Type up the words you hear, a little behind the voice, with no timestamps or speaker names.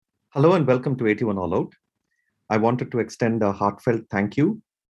Hello and welcome to 81 All Out. I wanted to extend a heartfelt thank you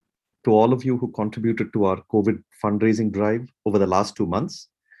to all of you who contributed to our COVID fundraising drive over the last 2 months.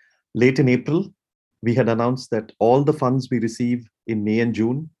 Late in April, we had announced that all the funds we receive in May and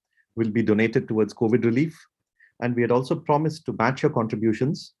June will be donated towards COVID relief. And we had also promised to match your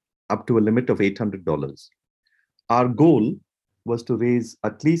contributions up to a limit of $800. Our goal was to raise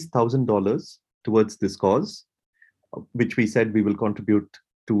at least $1,000 towards this cause, which we said we will contribute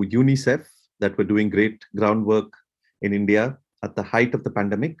to UNICEF, that were doing great groundwork in India at the height of the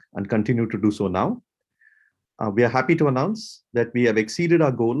pandemic and continue to do so now. We are happy to announce that we have exceeded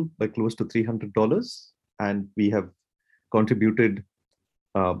our goal by close to $300, and we have contributed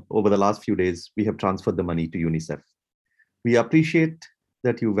over the last few days. We have transferred the money to UNICEF. We appreciate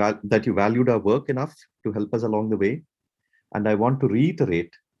that you valued our work enough to help us along the way, and I want to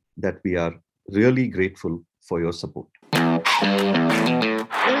reiterate that we are really grateful for your support.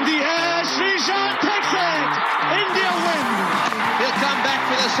 In the air, Sreesanth takes it. India win. He'll come back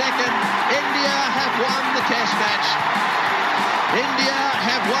for the second. India have won the test match. India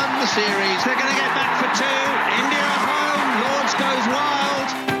have won the series. They're going to get back for two. India at home. Lords goes wild.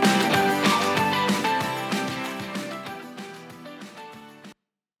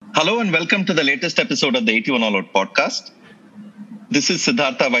 Hello and welcome to the latest episode of the 81 All Out podcast. This is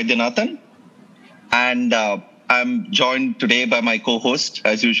Siddhartha Vaidyanathan, and I'm joined today by my co-host,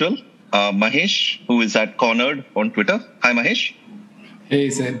 as usual, Mahesh, who is at Cornered on Twitter. Hi, Mahesh. Hey,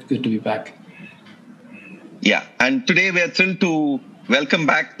 Sid. Good to be back. Yeah, and today we are thrilled to welcome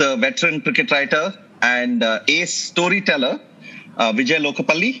back the veteran cricket writer and ace storyteller, Vijay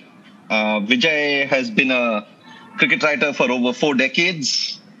Lokapalli. Vijay has been a cricket writer for over 4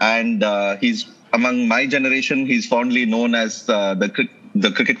 decades, and he's among my generation. He's fondly known as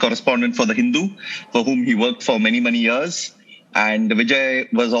the cricket correspondent for The Hindu, for whom he worked for many, many years. And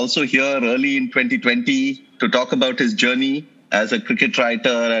Vijay was also here early in 2020 to talk about his journey as a cricket writer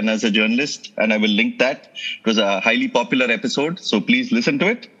and as a journalist. And I will link that. It was a highly popular episode, so please listen to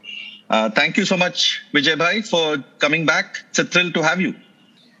it. Thank you so much, Vijay Bhai, for coming back. It's a thrill to have you.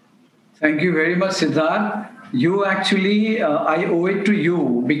 Thank you very much, Siddharth. You actually, I owe it to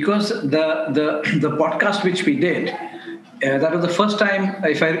you because the podcast which we did, that was the first time,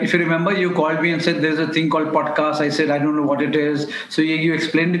 if you remember, you called me and said there's a thing called podcast. I said, I don't know what it is. So you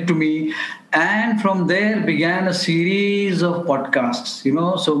explained it to me. And from there began a series of podcasts.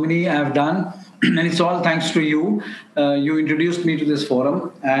 So many I've done. And it's all thanks to you. You introduced me to this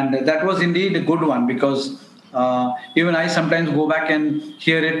forum. And that was indeed a good one because even I sometimes go back and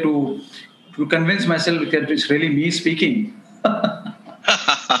hear it to convince myself that it's really me speaking.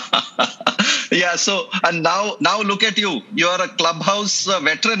 Yeah, so, and now look at you. You're a Clubhouse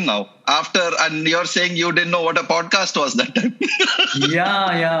veteran now. And you're saying you didn't know what a podcast was that time.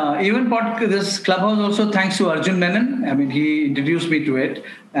 Yeah. Even this Clubhouse also thanks to Arjun Menon. I mean, he introduced me to it.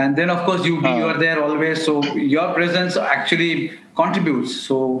 And then, of course, you are there always. So your presence actually contributes.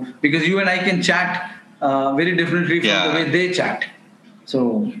 So, because you and I can chat very differently from the way they chat.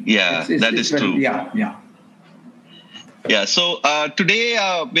 So, yeah, that is true. Yeah, so today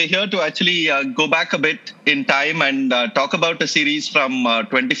we're here to actually go back a bit in time and talk about a series from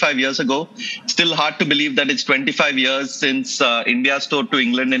 25 years ago. Still hard to believe that it's 25 years since India's tour to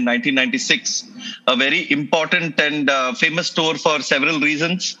England in 1996. A very important and famous tour for several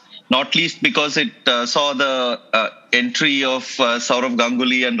reasons, not least because it saw the entry of Sourav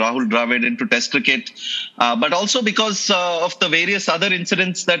Ganguly and Rahul Dravid into Test cricket, but also because of the various other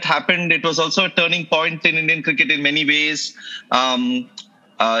incidents that happened. It was also a turning point in Indian cricket in many ways.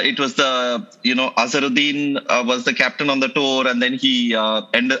 It was Azharuddin was the captain on the tour, and then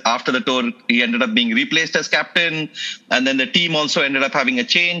after the tour, he ended up being replaced as captain. And then the team also ended up having a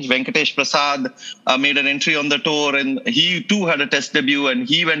change. Venkatesh Prasad made an entry on the tour, and he too had a Test debut, and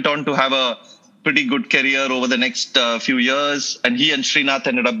he went on to have a pretty good career over the next few years. And he and Srinath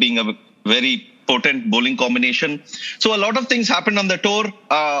ended up being a very potent bowling combination. So a lot of things happened on the tour.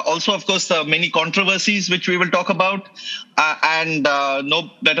 Also, of course, many controversies, which we will talk about. And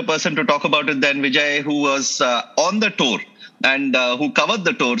no better person to talk about it than Vijay, who was on the tour and who covered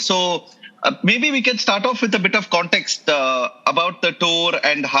the tour. So maybe we can start off with a bit of context about the tour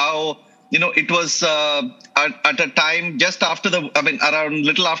and how, it was at a time just after around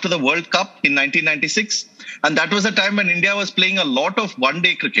little after the World Cup in 1996. And that was a time when India was playing a lot of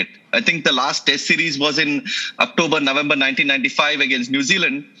one-day cricket. I think the last Test series was in October, November 1995 against New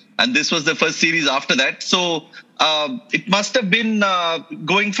Zealand. And this was the first series after that. So it must have been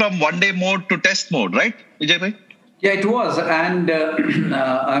going from one-day mode to Test mode, right, Vijay bhai? Yeah, it was, and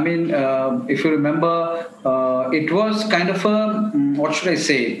if you remember, it was kind of a what should I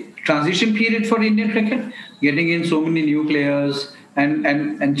say, transition period for Indian cricket, getting in so many new players, and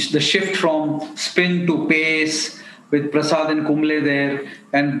the shift from spin to pace with Prasad and Kumble there,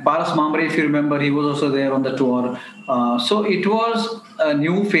 and Paras Mamre, if you remember, he was also there on the tour. So it was a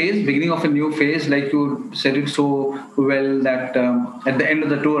new phase, beginning of a new phase, like you said it so well that at the end of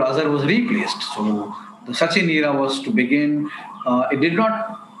the tour, Azhar was replaced. So the Sachin era was to begin. It did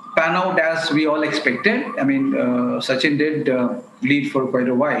not pan out as we all expected. I mean, Sachin did lead for quite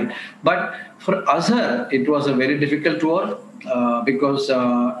a while. But for Azhar, it was a very difficult tour because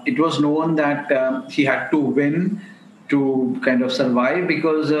it was known that he had to win to kind of survive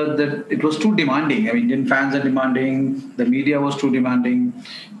because it was too demanding. I mean, Indian fans are demanding, the media was too demanding.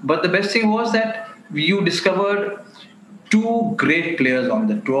 But the best thing was that you discovered two great players on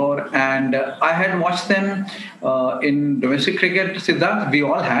the tour, and I had watched them in domestic cricket. Siddharth, we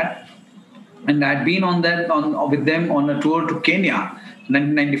all had, and I had been with them on a tour to Kenya,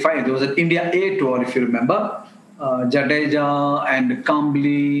 1995. There was an India A tour, if you remember. Jadeja and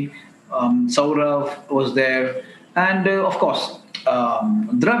Kambli, Saurav was there, and of course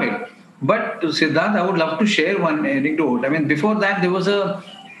Dravid. But Siddharth, I would love to share one anecdote. I mean, before that there was a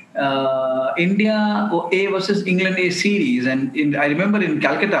India A versus England A series, and I remember in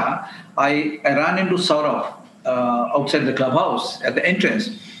Calcutta, I ran into Saurav outside the clubhouse at the entrance,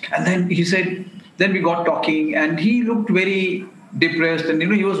 and then he said, then we got talking, and he looked very depressed, and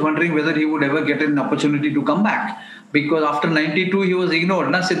he was wondering whether he would ever get an opportunity to come back because after 92 he was ignored,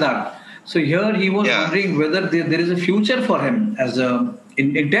 na Siddharth. So here he was wondering whether there is a future for him as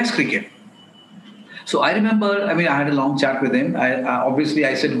in Test cricket. So I remember, I had a long chat with him. Obviously,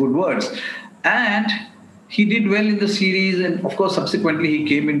 I said good words. And he did well in the series. And of course, subsequently, he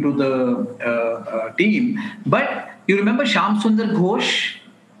came into the team. But you remember Shyam Sundar Ghosh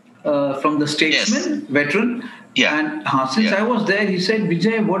from the Statesman, veteran? Yeah. And since I was there, he said,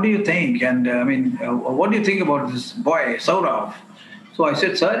 Vijay, what do you think? And what do you think about this boy, Saurav? So I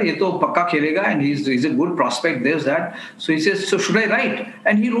said, sir, ye to pakka khelega and he's a good prospect, there's that. So he says, so should I write?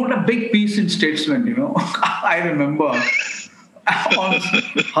 And he wrote a big piece in Statesman, I remember on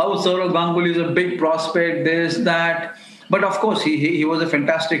how Saurav Ganguly is a big prospect, this, that. But of course, he was a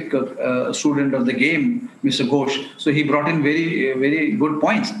fantastic student of the game, Mr. Ghosh. So he brought in very, very good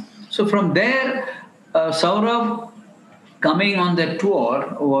points. So from there, Saurav coming on that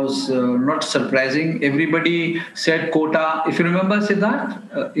tour was not surprising. Everybody said Kota. If you remember,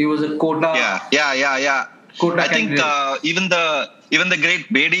 Siddharth, he was a Kota. Yeah. Kota I think even the great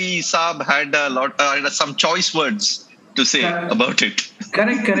Bedi Saab had some choice words to say about it.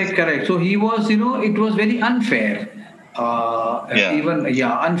 Correct. So he was, it was very unfair.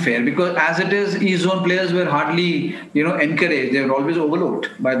 Unfair, because as it is, his own players were hardly, encouraged. They were always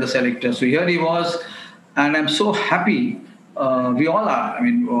overlooked by the selector. So here he was, and I'm so happy. We all are.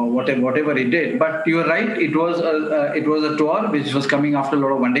 Whatever he did. But you are right. It was a tour which was coming after a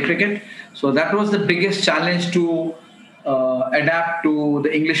lot of one-day cricket. So that was the biggest challenge to adapt to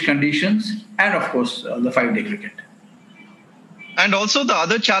the English conditions, and of course the 5-day cricket. And also the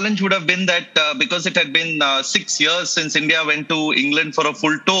other challenge would have been that because it had been 6 years since India went to England for a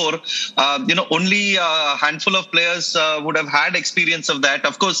full tour, only a handful of players would have had experience of that.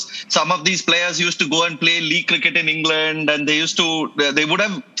 Of course, some of these players used to go and play league cricket in England, and they would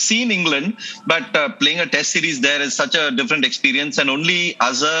have seen England, but playing a test series there is such a different experience. And only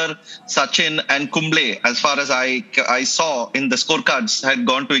Azhar, Sachin and Kumble, as far as I saw in the scorecards, had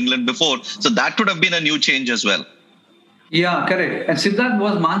gone to England before. So that would have been a new change as well. Yeah, correct. And Siddharth,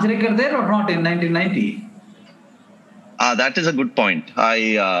 was Manjrekar there or not in 1990? That is a good point. We'll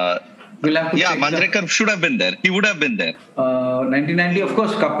have to check Manjrekar should have been there. He would have been there. 1990, of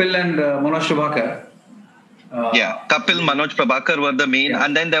course, Kapil and Manoj Prabhakar. Kapil, Manoj Prabhakar were the main,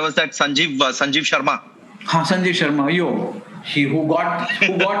 and then there was that Sanjeev Sharma. Sanjeev Sharma, he who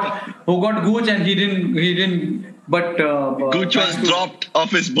got Gooch, and he didn't. But Gooch was dropped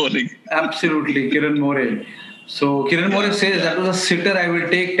off his bowling. Absolutely, Kiran More. So Kiran More says that was a sitter I will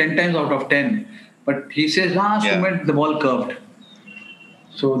take 10 times out of 10. But he says last moment the ball curved.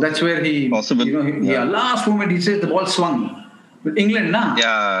 So that's where he possible. Last moment he says the ball swung. With England, na?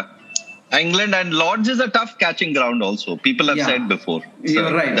 Yeah. England and Lords is a tough catching ground also. People have said before. So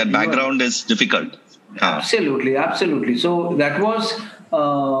you're right. That background is difficult. Absolutely. So that was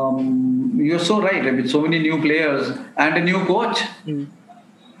you're so right. With so many new players and a new coach.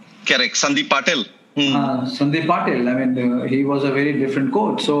 Correct. Sandeep Patil. Sandeep Patil, he was a very different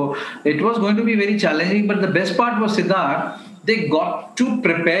coach. So it was going to be very challenging. But the best part was, Siddharth, they got to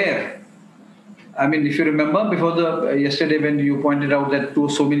prepare I mean, if you remember before the yesterday when you pointed out that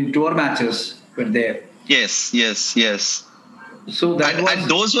so many tour matches were there. Yes. So that and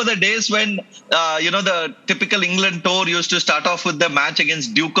those were the days when, the typical England tour used to start off with the match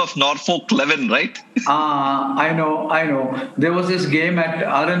against Duke of Norfolk Levin, right? I know. There was this game at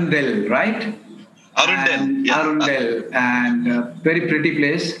Arundel, right? Arundel, and very pretty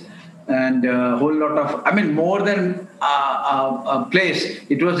place, and a whole lot of, more than a place.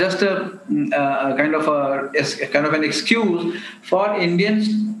 It was just a kind of an excuse for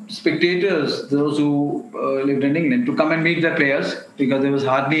Indian spectators, those who lived in England, to come and meet the players, because there was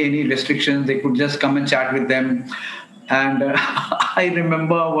hardly any restrictions. They could just come and chat with them. And I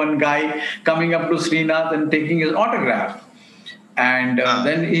remember one guy coming up to Srinath and taking his autograph. And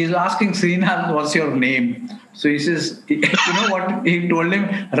then he's asking Srinath, what's your name? So he says, you know what? He told him,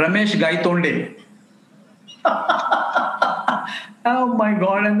 Ramesh Gaitonde. Oh my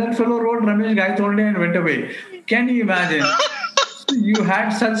God. And that fellow wrote Ramesh Gaitonde and went away. Can you imagine? You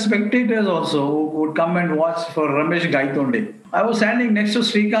had such spectators also who would come and watch for Ramesh Gaitonde. I was standing next to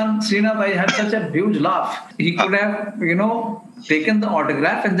Srinath. I had such a huge laugh. He could have, taken the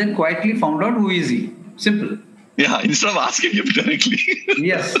autograph and then quietly found out who is he. Simple. Yeah, instead of asking him directly.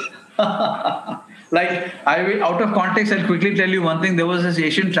 Yes. Like, out of context, I'll quickly tell you one thing. There was this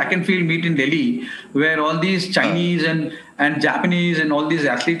Asian track and field meet in Delhi where all these Chinese and Japanese and all these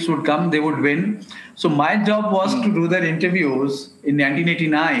athletes would come. They would win. So my job was to do their interviews in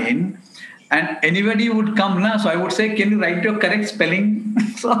 1989, and anybody would come. So I would say, can you write your correct spelling?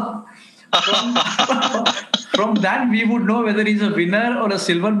 So from that, we would know whether he's a winner or a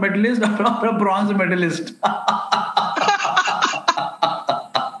silver medalist or a bronze medalist.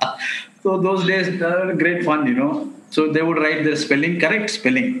 So those days were great fun, So they would write the correct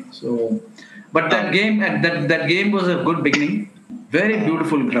spelling. So, but that game, that game was a good beginning. Very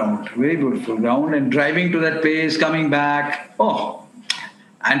beautiful ground, and driving to that place, coming back. Oh,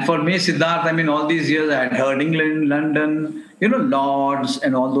 and for me, Siddharth, all these years I had heard England, London, Lords,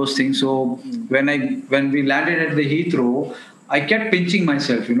 and all those things. So when we landed at the Heathrow, I kept pinching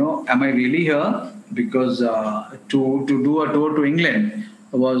myself. Am I really here? Because to do a tour to England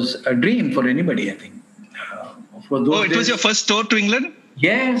was a dream for anybody, I think. It was your first tour to England?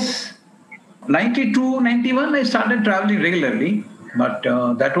 Yes. 92, 91, I started traveling regularly. But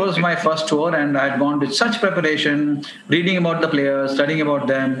that was my first tour, and I had gone with such preparation, reading about the players, studying about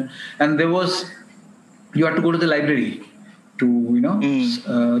them. And you had to go to the library to,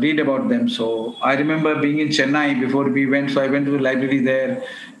 read about them. So I remember being in Chennai before we went. So I went to the library there,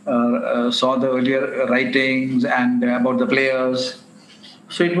 saw the earlier writings and about the players.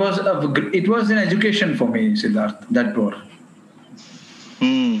 So it was an education for me, Siddharth, that tour.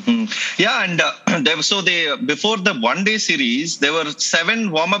 Mm-hmm. Yeah, and before the one-day series, there were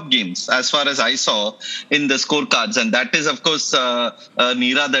 7 warm-up games, as far as I saw in the scorecards, and that is, of course, an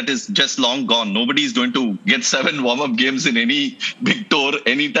era that is just long gone. Nobody is going to get 7 warm-up games in any big tour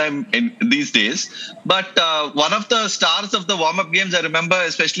anytime in these days. But one of the stars of the warm-up games, I remember,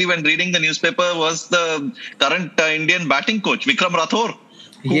 especially when reading the newspaper, was the current Indian batting coach, Vikram Rathore,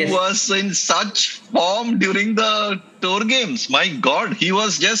 who was in such form during the tour games. My God, he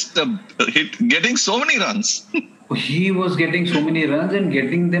was just getting so many runs. He was getting so many runs and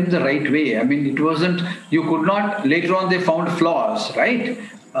getting them the right way. It wasn't, you could not, later on they found flaws, right?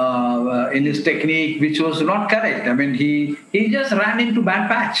 In his technique, which was not correct. He just ran into bad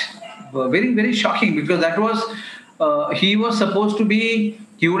patch. Very, very shocking, because that was, he was supposed to be,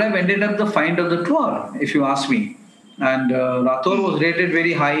 he would have ended up the find of the tour, if you ask me. And Rathore was rated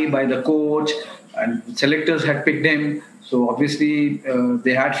very high by the coach, and selectors had picked him. So obviously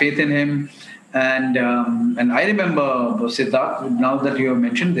they had faith in him. And I remember, Siddharth, now that you have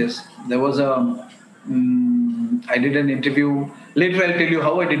mentioned this, there was I did an interview. Later I'll tell you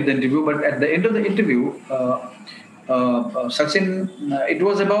how I did the interview. But at the end of the interview, Sachin, it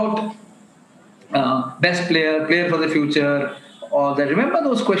was about best player for the future. All that. Remember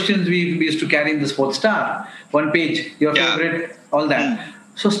those questions we used to carry in the Sports Star? One page, your favorite, all that.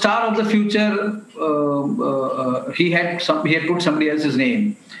 So, star of the future, he had put somebody else's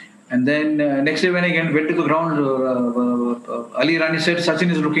name. And then next day when I went to the ground, Ali Rani said, Sachin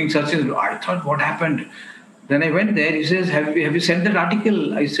is looking. I thought, what happened? Then I went there. He says, have you sent that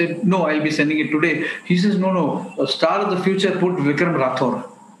article? I said, no, I'll be sending it today. He says, no. A star of the future put Vikram Rathore.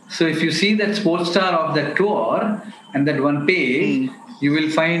 So if you see that Sports Star of that tour and that one page, you will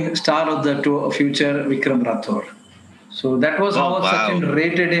find star of the tour future Vikram Rathore. So that was how Sachin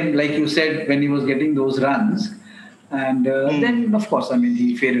rated him, like you said, when he was getting those runs. And then, of course,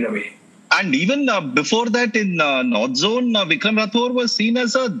 he faded away. And even before that, in North Zone, Vikram Rathore was seen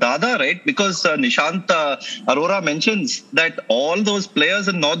as a Dada, right? Because Nishant Arora mentions that all those players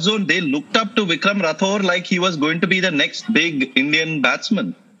in North Zone, they looked up to Vikram Rathore like he was going to be the next big Indian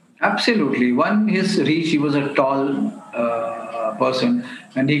batsman. Absolutely. One, his reach, he was a tall person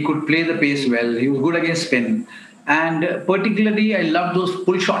and he could play the pace well. He was good against spin. And particularly, I loved those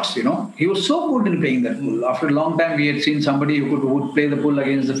pull shots, He was so good in playing that pull. After a long time, we had seen somebody who would play the pull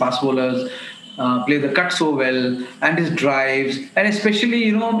against the fast bowlers, play the cut so well, and his drives. And especially,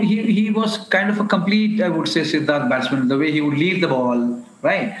 he was kind of a complete, I would say, Siddharth batsman, the way he would lead the ball,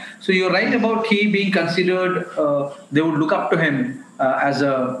 right? So you're right about he being considered, they would look up to him as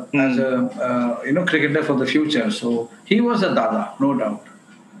a cricketer for the future. So he was a Dada, no doubt.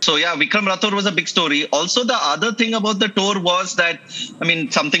 So yeah, Vikram Rathore was a big story. Also, the other thing about the tour was that,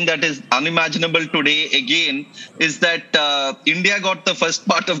 something that is unimaginable today again is that India got the first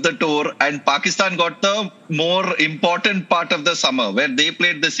part of the tour and Pakistan got the more important part of the summer, where they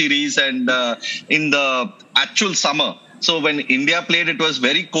played the series and in the actual summer. So when India played, it was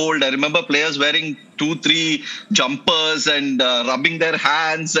very cold. I remember players wearing 2-3 jumpers and rubbing their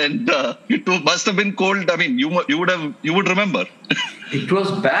hands, and it must have been cold. You would remember. It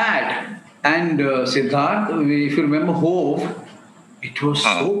was bad. And Siddharth, if you remember Hove, it was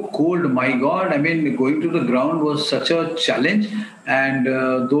so cold. My God, going to the ground was such a challenge, and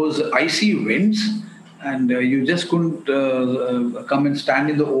those icy winds. And you just couldn't come and stand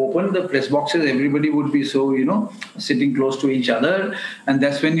in the open. The press boxes, everybody would be so, sitting close to each other. And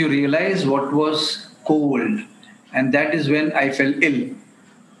that's when you realize what was cold. And that is when I fell ill.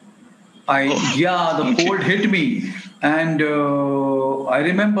 Cold hit me. And I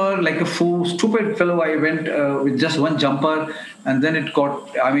remember, like a stupid fellow, I went with just one jumper. And then it got,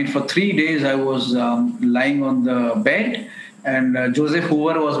 for 3 days, I was lying on the bed. And Joseph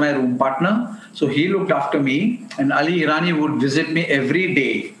Hoover was my room partner. So he looked after me, and Ali Irani would visit me every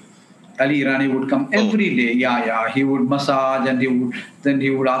day. Ali Irani would come every day. He would massage, and he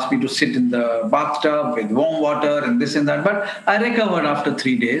would ask me to sit in the bathtub with warm water and this and that. But I recovered after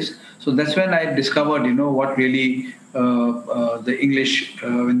 3 days. So that's when I discovered, what really the English,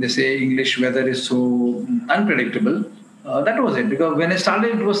 when they say English weather is so unpredictable. That was it. Because when I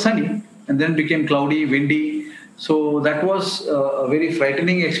started, it was sunny, and then became cloudy, windy. So that was a very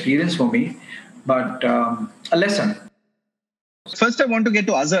frightening experience for me, but a lesson. First, I want to get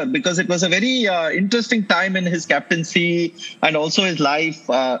to Azhar because it was a very interesting time in his captaincy and also his life.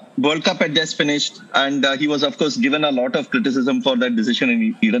 World Cup had just finished, and he was, of course, given a lot of criticism for that decision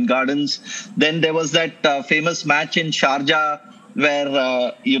in Eden Gardens. Then there was that famous match in Sharjah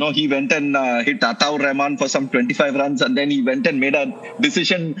where, he went and hit Ataur Rahman for some 25 runs, and then he went and made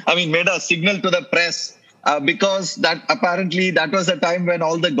a signal to the press. Because that was a time when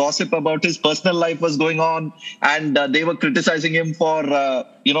all the gossip about his personal life was going on, and they were criticizing him for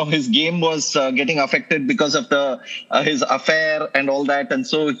his game was getting affected because of his affair and all that, and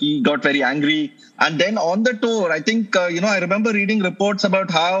so he got very angry. And then on the tour, I think I remember reading reports about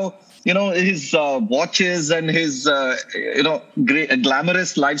how his watches and his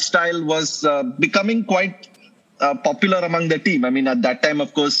glamorous lifestyle was becoming quite popular among the team. At that time,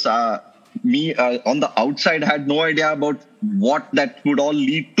 of course. Me on the outside had no idea about what that would all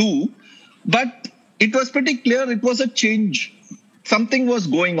lead to, but it was pretty clear it was a change. Something was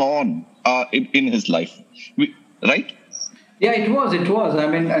going on in his life, right? Yeah, it was.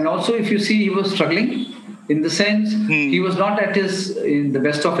 And also if you see, he was struggling in the sense he was not in the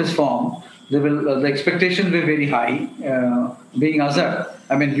best of his form. The expectations were very high. Being Azhar,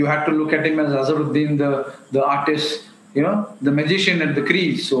 you had to look at him as Azharuddin, the artist, the magician at the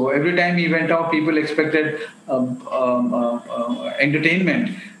crease. So every time he went out, people expected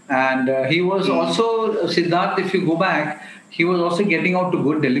entertainment. And he was also, Siddharth, if you go back, he was also getting out to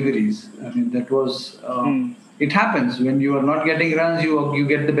good deliveries. That was, it happens. When you are not getting runs, you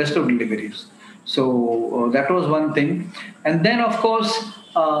get the best of deliveries. So that was one thing. And then, of course,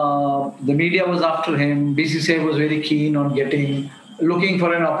 the media was after him. BCCI was very keen on looking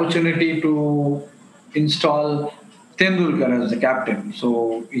for an opportunity to install Tendulkar as the captain.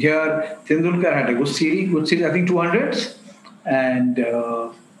 So here, Tendulkar had a good series, I think 200s, and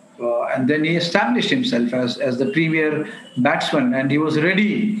then he established himself as the premier batsman, and he was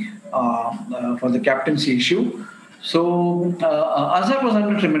ready for the captaincy issue. So Azhar was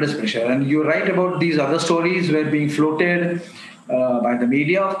under tremendous pressure, and you're right about these other stories were being floated by the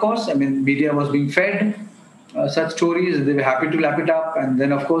media, of course. Media was being fed such stories. They were happy to lap it up, and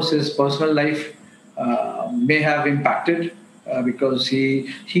then, of course, his personal life may have impacted because he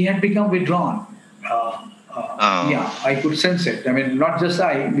had become withdrawn. Yeah, I could sense it. I mean, not just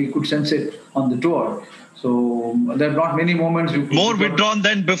we could sense it on the tour. So there are not many moments you could... More withdrawn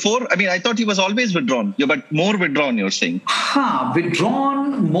than before? I mean, I thought he was always withdrawn. Yeah, but more withdrawn, you're saying? More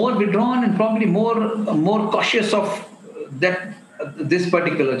withdrawn and probably more cautious of that this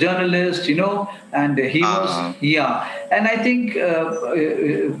particular journalist, and he was, and I think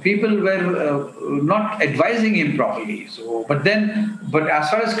people were not advising him properly. So, but as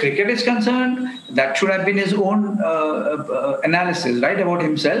far as cricket is concerned, that should have been his own analysis, right, about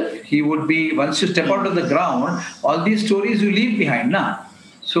himself. He would be, once you step out of the ground, all these stories you leave behind, now.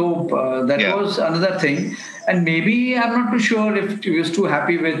 So that was another thing. And maybe I'm not too sure if he was too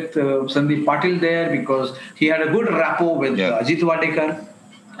happy with Sandeep Patil there, because he had a good rapport with Ajit Wadekar.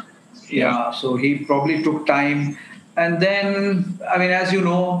 Yeah, so he probably took time. And then, I mean, as you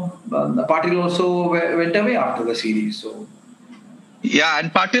know, Patil also went away after the series. So, yeah,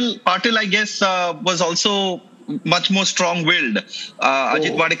 and Patil, I guess, was also much more strong-willed.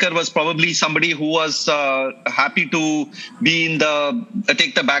 Ajit Wadekar was probably somebody who was happy to be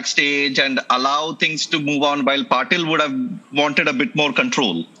take the backstage and allow things to move on, while Patil would have wanted a bit more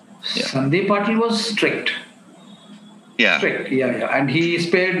control. Yeah. Sandeep Patil was strict. Yeah. Strict, and he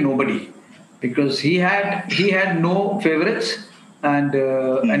spared nobody, because he had no favorites, and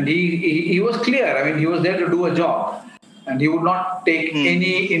he was clear. I mean, he was there to do a job, and he would not take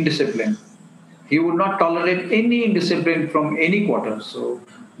any indiscipline. He would not tolerate any indiscipline from any quarter. So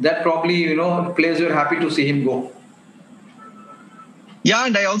that probably, players were happy to see him go. Yeah,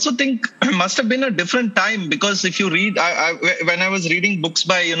 and I also think must have been a different time, because if you read, when I was reading books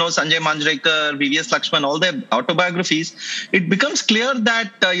by, Sanjay Manjrekar, VVS Lakshman, all their autobiographies, it becomes clear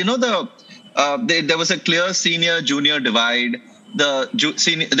that, there was a clear senior-junior divide.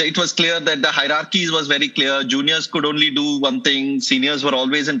 It was clear that the hierarchies was very clear. Juniors could only do one thing. Seniors were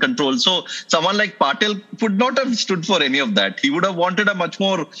always in control. So someone like Patil would not have stood for any of that. He would have wanted a much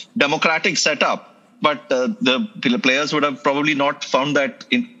more democratic setup. But the players would have probably not found that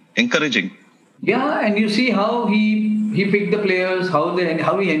encouraging. Yeah, and you see how he picked the players, how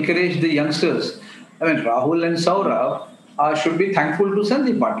he encouraged the youngsters. I mean, Rahul and Saurav should be thankful to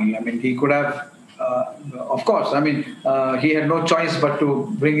Sandeep Patil. I mean, he could have... of course, I mean, he had no choice but to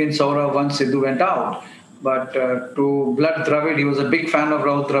bring in Saurav once Sidhu went out. But to blood Dravid, he was a big fan of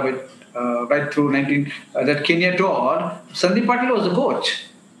Rahul Dravid right through that Kenya tour. Sandeep Patil was the coach,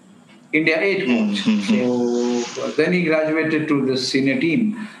 India 8 coach. So then he graduated to the senior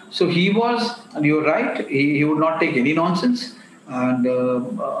team. So he was, and you're right, he would not take any nonsense. And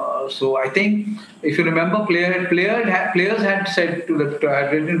so I think, if you remember, players had said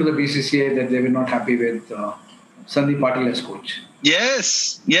had written to the BCCI that they were not happy with Sandeep Patil as coach.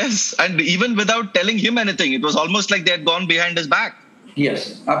 Yes, and even without telling him anything, it was almost like they had gone behind his back.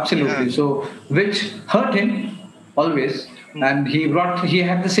 Yes, absolutely. Yeah. So which hurt him always, and he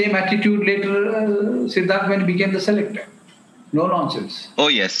had the same attitude later, Siddharth, when he became the selector. No nonsense. Oh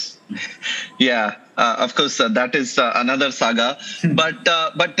yes, yeah. Of course, that is another saga. But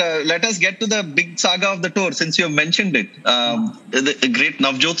let us get to the big saga of the tour, since you have mentioned it. The great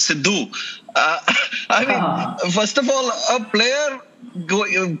Navjot Sidhu. I mean, first of all, a player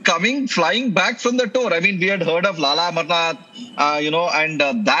flying back from the tour. I mean, we had heard of Lala Amarnath, and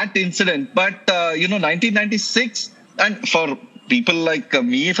that incident. But 1996, and for people like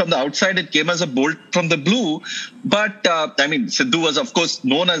me from the outside, it came as a bolt from the blue. But I mean, Sidhu was, of course,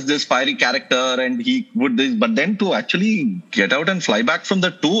 known as this fiery character, and he would this. But then to actually get out and fly back from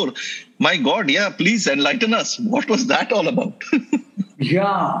the tour, my God, please enlighten us. What was that all about?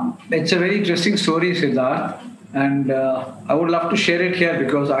 Yeah, it's a very interesting story, Siddharth, and I would love to share it here,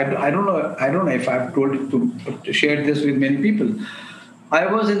 because I don't know if I've told to share this with many people. I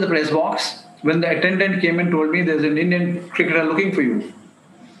was in the press box when the attendant came and told me there's an Indian cricketer looking for you.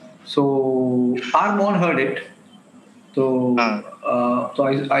 So our Mohan heard it. So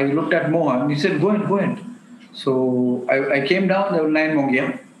I looked at Mohan. He said, go ahead. So I came down. There were 9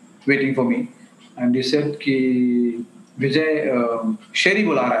 Mongia waiting for me. And he said, Ki Vijay, Sherry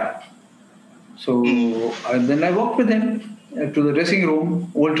bula raha hai. So then I walked with him to the dressing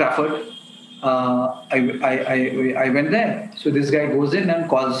room, Old Trafford. I went there. So this guy goes in and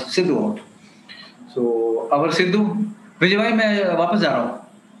calls Sidhu out. So our Sidhu, Vijay bhai, मैं वापस जा रहा हूँ.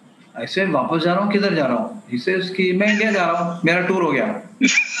 I said, वापस जा रहा हूँ, किधर जा रहा हूँ? He says कि मैं इंडिया जा रहा हूँ, मेरा tour हो गया.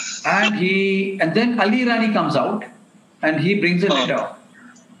 And then Ali Rani comes out and he brings a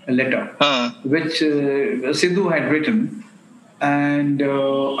letter which Sidhu had written. And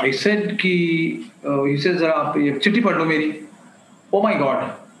I said कि he says जरा ये चिट्ठी पढ़ लो मेरी. Oh my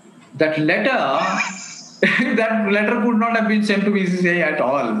God, that letter could not have been sent to BCCI at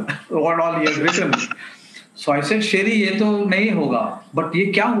all. What all he has written. So I said, Sherry, ये तो नहीं होगा. But ये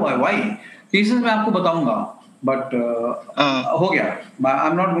क्या हुआ है? Why? He says, मैं आपको बताऊंगा. But हो गया.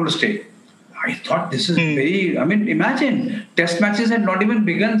 I'm not going to stay. I thought this is very. I mean, imagine test matches had not even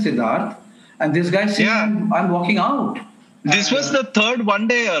begun, Siddharth, and this guy saying, I'm walking out. This was the third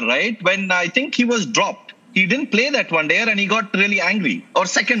one-dayer, right? When I think he was dropped. He didn't play that one-dayer and he got really angry. Or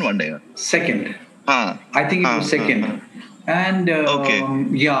second one-dayer. Second. I think it was second. And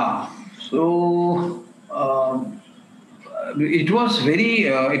yeah, so it was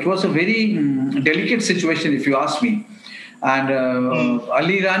a very delicate situation, if you ask me. And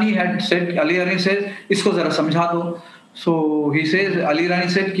Ali Rani said, "Isko zara samjha do." So he says, Ali Rani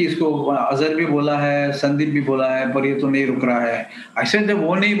said कि इसको अजहर भी बोला है, संदीप भी बोला है, पर ये तो नहीं रुक रहा है. I said जब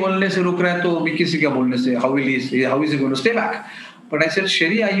वो नहीं बोलने से रुक रहा है तो अभी किसी का बोलने से how is he going to stay back? But I said,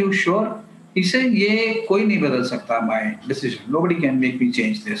 Sherry, are you sure? He said, ये कोई नहीं बदल सकता my decision. Nobody can make me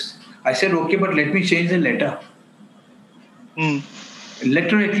change this. I said, okay, but let me change the letter.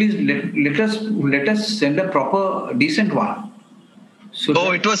 Letter, at least let us send a proper decent one.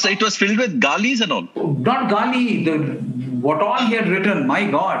 So it was filled with galis and all. Not gali, what all he had written. My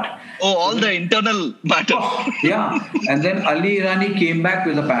God. Oh, all the internal matter. Yeah, and then Ali Irani came back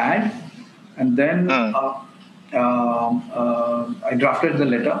with a pad, and then I drafted the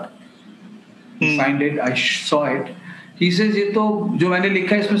letter. He signed it. I saw it. He says, "ये तो जो मैंने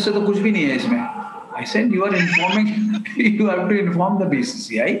लिखा है इसमें से तो कुछ भी नहीं है इसमें." I said, "You are informing. You have to inform the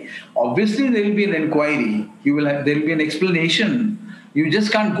BCCI. Obviously, there will be an inquiry. There will be an explanation. You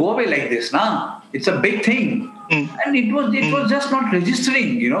just can't go away like this, nah. It's a big thing." And it was just not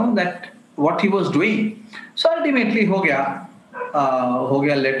registering, that what he was doing. So ultimately, ho gaya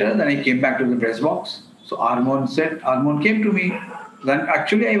letter. Then I came back to the press box. So Armon came to me. Then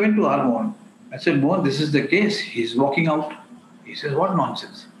actually I went to Armon. I said, "Mohan, this is the case. He's walking out." He says, "What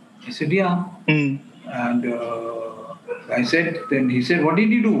nonsense?" I said, "Yeah." And I said, then he said, "What did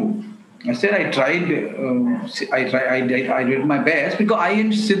you do?" I said, I did my best because I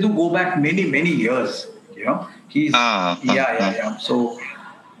and Sidhu go back many, many years. He's yeah. So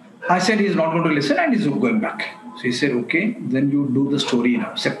I said he's not going to listen and he's going back. So he said, "Okay, then you do the story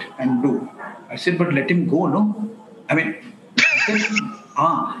now, accept and do." I said, "But let him go, no?" I mean,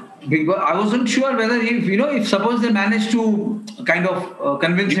 because I wasn't sure whether if suppose they managed to kind of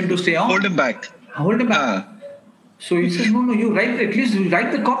convince him to stay on. Hold him back. So he says, no, you write, at least you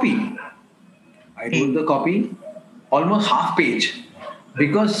write the copy. I wrote the copy, almost half page,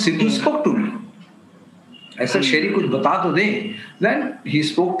 because Sidhu spoke to me. I said, "Sherry, kuch bata to de." Then he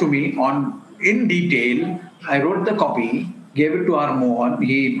spoke to me in detail. I wrote the copy, gave it to our Mohan.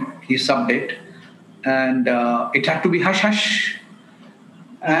 He subbed it, and it had to be hush hush.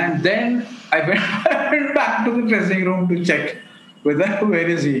 And then I went back to the dressing room to check where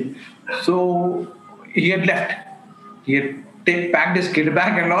is he. So he had left. He had packed his kit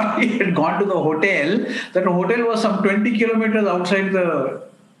bag and all. He had gone to the hotel. That hotel was some 20 kilometers outside the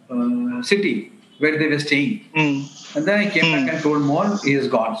city where they were staying. And then I came back and told Mohan, he is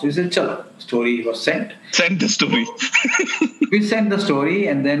gone. So he said, "Chalo." Story was sent. Send the story. We sent the story,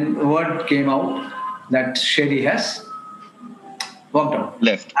 and then word came out that Sherry has walked out.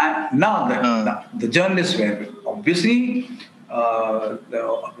 Left. And now the journalists were obviously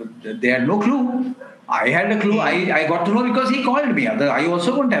they had no clue. I had a clue. I got to know because he called me. I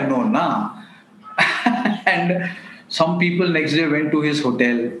also wouldn't have known, nah. And some people next day went to his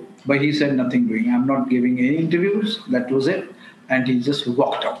hotel, but he said nothing doing. I'm not giving any interviews. That was it. And he just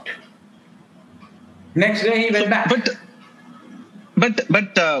walked out. Next day he went back.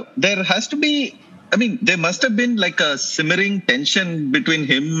 But there has to be. I mean, there must have been like a simmering tension between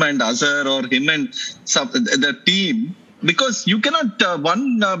him and Azhar or him and the team. Because you cannot,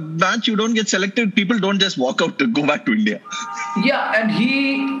 one match you don't get selected, people don't just walk out to go back to India. Yeah,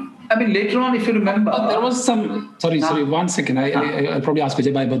 and later on, if you remember... there was some... Sorry, 1 second. I'll probably ask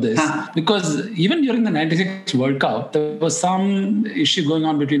Vijay Bhai about this. Because even during the 96 World Cup, there was some issue going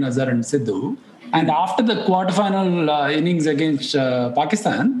on between Azhar and Sidhu. And after the quarterfinal innings against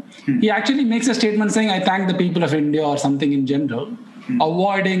Pakistan, he actually makes a statement saying, "I thank the people of India," or something in general.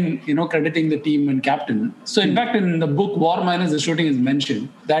 Avoiding, crediting the team and captain. So, in fact, in the book War Minus the Shooting is mentioned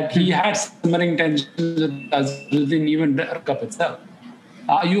that he had simmering tensions within even the Cup itself.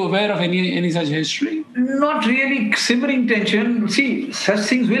 Are you aware of any such history? Not really simmering tension. See, such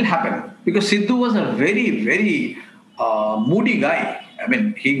things will happen because Sidhu was a very, very moody guy. I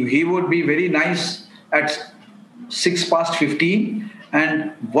mean, he would be very nice at 15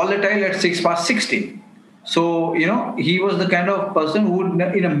 and volatile at 16. So, he was the kind of person who would,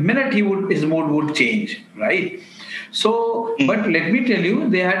 in a minute, his mood would change, right? So, but let me tell you,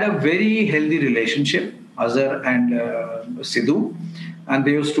 they had a very healthy relationship. Azhar and Sidhu, and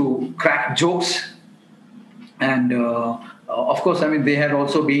they used to crack jokes. And of course, I mean, they had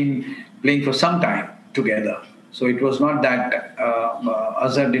also been playing for some time together. So it was not that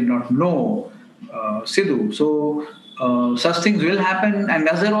Azhar did not know Sidhu. So such things will happen. And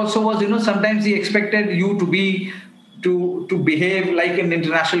Azhar also was, sometimes he expected you to behave like an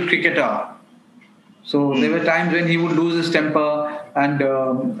international cricketer. So there were times when he would lose his temper and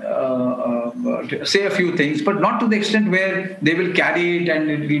say a few things, but not to the extent where they will carry it and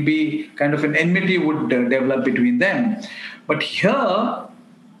it will be kind of an enmity would develop between them. But here,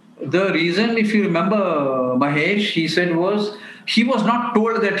 the reason, if you remember, Mahesh, he said was he was not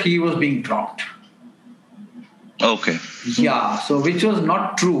told that he was being dropped. Okay. Yeah, so which was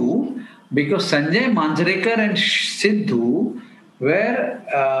not true because Sanjay Manjrekar and Sidhu were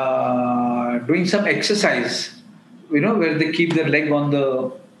doing some exercise, where they keep their leg on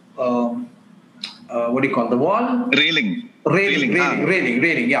the, the wall? Railing. Railing,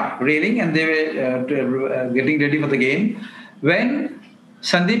 and they were getting ready for the game. When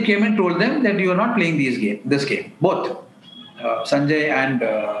Sandeep came and told them that you are not playing this game, both Sanjay and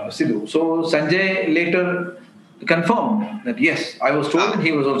Sidhu. So Sanjay later confirmed that yes, I was told, and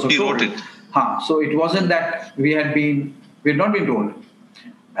he was also told. Wrote it. So it wasn't that we had not been told.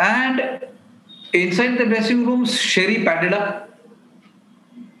 And inside the dressing room, Sherry padded up.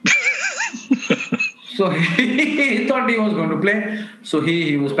 So he thought he was going to play. So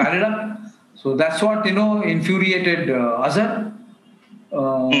he was padded up. So that's what, infuriated Azhar.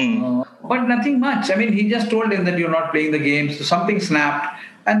 But nothing much. I mean, he just told him that you're not playing the game. So something snapped.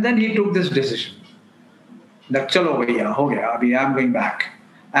 And then he took this decision. That chalo bhaiya, ho gaya, abhi I'm going back.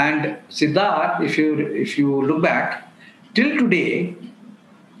 And Siddharth, if you look back, till today,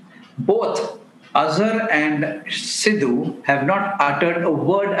 both Azhar and Sidhu have not uttered a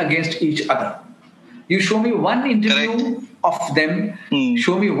word against each other. You show me one interview of them,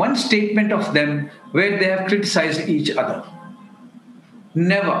 show me one statement of them where they have criticized each other.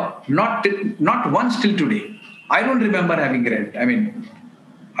 Never. Not once till today. I don't remember having read. I mean,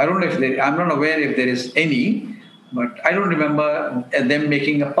 I don't know I'm not aware if there is any, but I don't remember them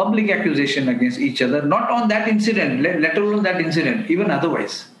making a public accusation against each other, not on that incident, let alone that incident, even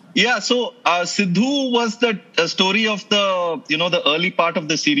otherwise. Yeah, so Sidhu was the story of the early part of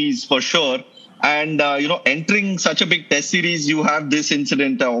the series for sure. And, entering such a big test series, you have this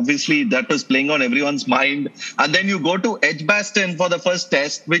incident. Obviously, that was playing on everyone's mind. And then you go to Edgbaston for the first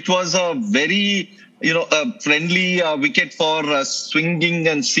test, which was a very, friendly wicket for swinging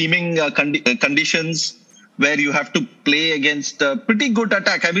and seaming conditions where you have to play against a pretty good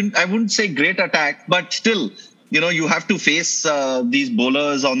attack. I mean, I wouldn't say great attack, but still, you have to face these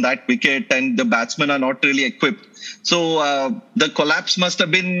bowlers on that wicket and the batsmen are not really equipped. So the collapse must have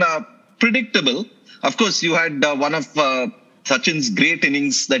been predictable. Of course, you had one of Sachin's great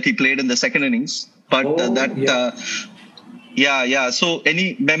innings that he played in the second innings. But So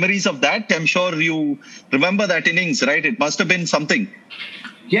any memories of that? I'm sure you remember that innings, right? It must have been something.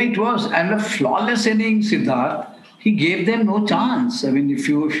 Yeah, it was. And a flawless innings, Siddharth. He gave them no chance. I mean, if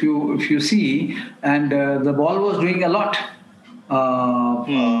you see, and the ball was doing a lot.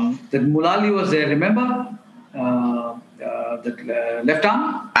 That Mulali was there, remember? That left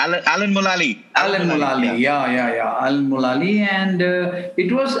arm? Alan Mulali. Alan Mulali, yeah. Alan Mulali. And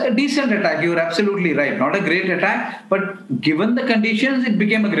it was a decent attack. You were absolutely right. Not a great attack, but given the conditions, it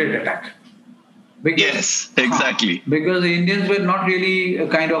became a great attack. Yes, exactly. Because the Indians were not really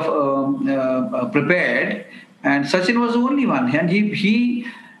kind of prepared. And Sachin was the only one. And he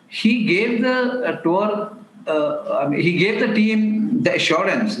gave the tour... he gave the team the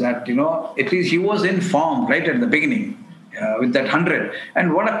assurance that, at least he was in form right at the beginning with that 100.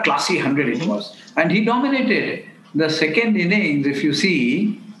 And what a classy 100 it was. And he dominated the second innings, if you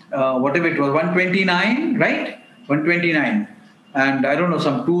see, whatever it was, 129, right? 129. And I don't know,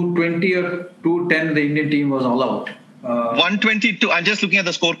 some 220 or 210, the Indian team was all out. 122. I'm just looking at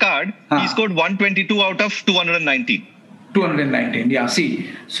the scorecard. He scored 122 out of 219. 219, yeah, see.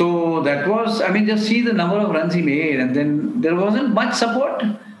 So that was, just see the number of runs he made, and then there wasn't much support.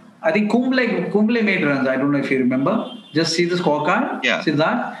 I think Kumble made runs. I don't know if you remember. Just see the scorecard. Yeah.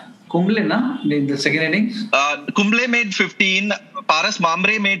 Siddharth. Kumble, in the second innings? Kumble made 15, Paras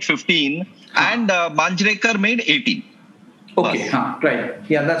Mamre made 15, and Manjrekar made 18. Okay, right.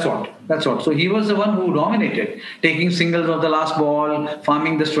 Yeah, that's what. So he was the one who dominated, taking singles of the last ball,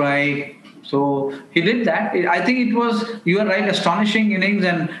 farming the strike. So he did that. I think it was, you are right, astonishing innings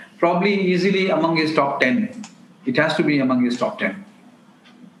and probably easily among his top 10. It has to be among his top 10.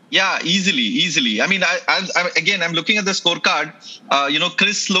 Yeah, easily. I mean, I'm looking at the scorecard.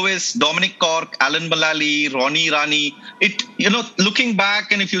 Chris Lewis, Dominic Cork, Alan Mullally, Ronnie Rani. Looking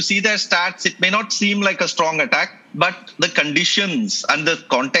back, and if you see their stats, it may not seem like a strong attack, but the conditions and the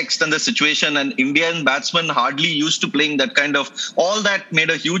context and the situation, and Indian batsmen hardly used to playing that kind of, all that made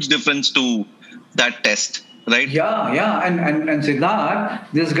a huge difference to that test. Right? Yeah. And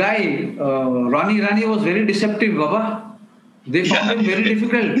Siddharth, this guy, Ronnie Rani was very deceptive, Baba. They found him very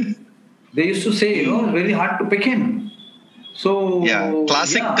difficult. They used to say, very hard to pick him. So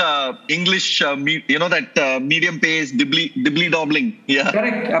classic English, that medium pace, dibbly dobbling. Yeah,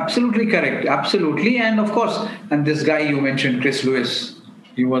 correct, absolutely correct, absolutely. And of course, and this guy you mentioned, Chris Lewis,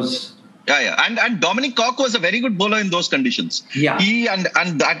 he was. And Dominic Cork was a very good bowler in those conditions. Yeah, he and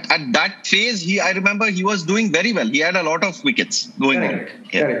that at that phase, I remember he was doing very well. He had a lot of wickets going on.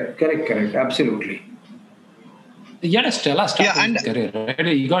 Correct, absolutely. He had a stellar start in his career, right?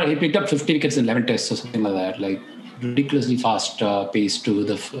 He picked up 50 wickets in 11 tests or something like that, like ridiculously fast pace to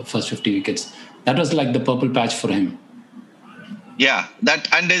the first 50 wickets. That was like the purple patch for him. Yeah,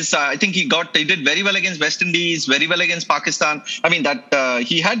 I think he did very well against West Indies, very well against Pakistan. I mean,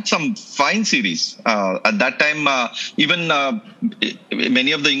 he had some fine series. At that time, even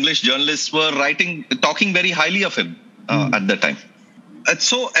many of the English journalists were talking very highly of him at that time.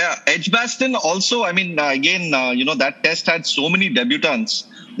 So Edgbaston also, I mean, again, that test had so many debutants.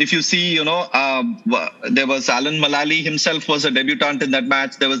 If you see, there was Alan Mullally himself was a debutant in that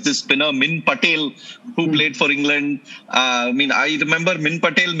match. There was this spinner, Min Patel, who played for England. I remember Min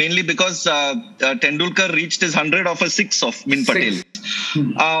Patel mainly because Tendulkar reached his 100 off a 6 of Min Patel.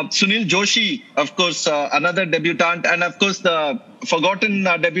 Sunil Joshi, of course, another debutant. And of course, the forgotten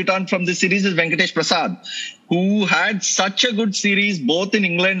debutant from this series is Venkatesh Prasad, who had such a good series both in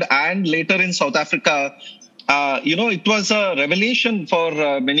England and later in South Africa. It was a revelation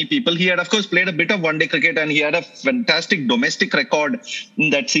for many people. He had, of course, played a bit of one-day cricket, and he had a fantastic domestic record in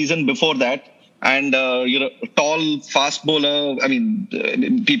that season before that. And, tall, fast bowler. I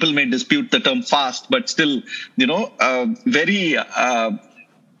mean, people may dispute the term fast, but still, very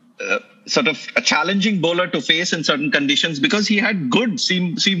sort of a challenging bowler to face in certain conditions, because he had good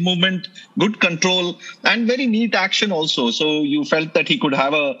seam movement, good control, and very neat action also. So you felt that he could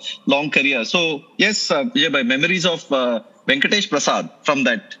have a long career. So yes, by memories of Venkatesh Prasad from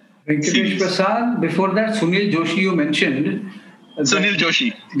that. Venkatesh Prasad. Before that, Sunil Joshi you mentioned. Sunil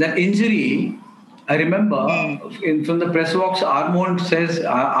Joshi. That injury, I remember from the press box, Armond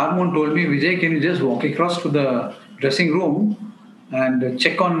told me, Vijay, can you just walk across to the dressing room and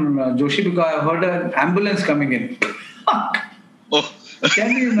check on Joshi, because I heard an ambulance coming in. Oh.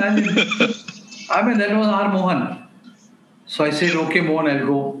 Can you imagine? I mean, that was R. Mohan. So I said, okay, Mohan, I'll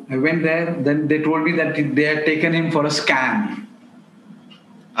go. I went there. Then they told me that they had taken him for a scan.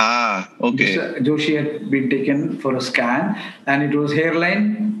 Okay. Joshi had been taken for a scan, and it was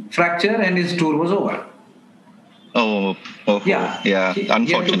hairline fracture, and his tour was over. Oh, yeah.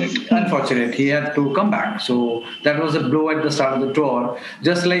 Unfortunate. He had to come back. So that was a blow at the start of the tour.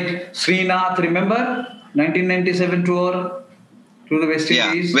 Just like Srinath, remember 1997 tour to the West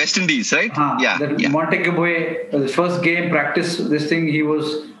Indies. Yeah, West Indies, right? Montague, the first game practice, this thing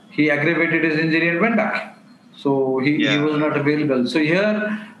he aggravated his injury and went back. So he was not available. So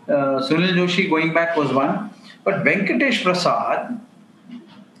here Sunil Joshi going back was one, but Venkatesh Prasad.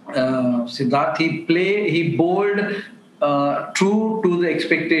 Siddharth, he bowled true to the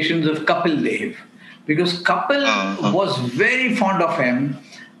expectations of Kapil Dev, because Kapil was very fond of him.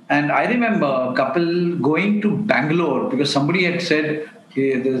 And I remember Kapil going to Bangalore because somebody had said,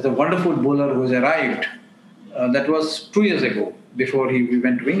 hey, there's a wonderful bowler who has arrived. That was 2 years ago, before we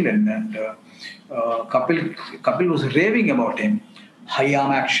went to England. And Kapil was raving about him. High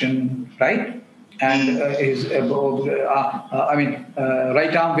arm action, right? And his right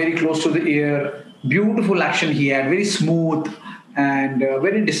arm very close to the ear. Beautiful action he had, very smooth and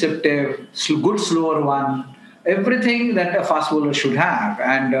very deceptive, good slower one. Everything that a fast bowler should have.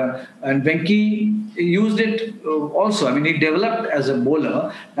 And Venki used it also. I mean, he developed as a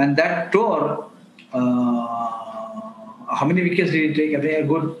bowler, and that tour, how many wickets did he take? I think a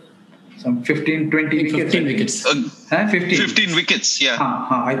good some 15, 20 wickets. 15 wickets. 15 wickets, yeah.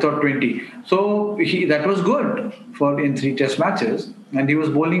 I thought 20. So that was good in 3 test matches. And he was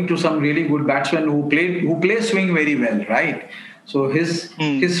bowling to some really good batsmen who play swing very well, right? So his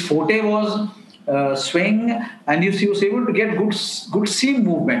forte was swing, and he was able to get good seam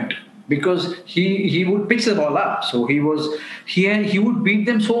movement, because he would pitch the ball up. So he would beat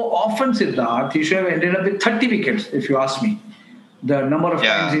them so often, Siddharth. He should have ended up with 30 wickets, if you ask me. The number of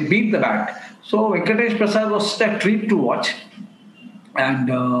times he beat the bat. So Venkatesh Prasad was a treat to watch. And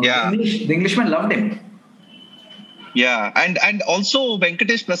the Englishman loved him. Yeah, and also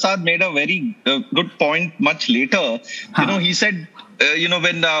Venkatesh Prasad made a very good point much later. He said,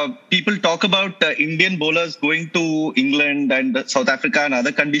 when people talk about Indian bowlers going to England and South Africa and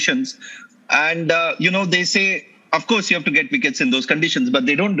other conditions, and they say, of course, you have to get wickets in those conditions, but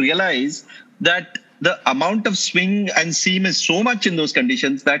they don't realize that the amount of swing and seam is so much in those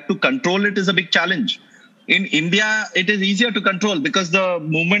conditions that to control it is a big challenge. In India, it is easier to control because the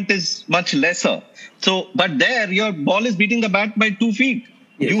movement is much lesser. So, but there, your ball is beating the bat by 2 feet.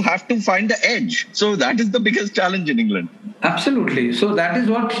 Yes. You have to find the edge. So that is the biggest challenge in England. Absolutely. So that is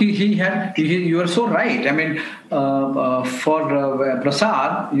what he had. You are so right. I mean, for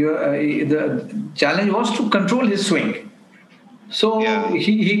Prasad, the challenge was to control his swing. So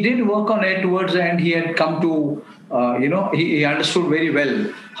he did work on it towards the end. He had come to, he understood very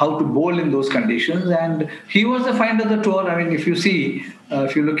well how to bowl in those conditions. And he was the find of the tour. I mean, if you see,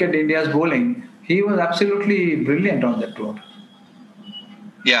 if you look at India's bowling, he was absolutely brilliant on that tour.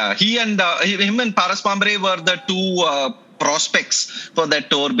 Yeah, him and Paras Pambre were the two prospects for that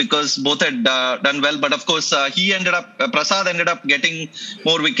tour because both had done well. But of course, Prasad ended up getting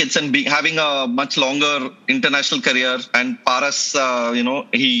more wickets and having a much longer international career. And Paras,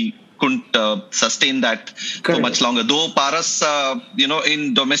 he couldn't sustain that for much longer. Though Paras,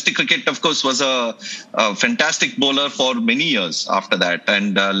 in domestic cricket, of course, was a fantastic bowler for many years after that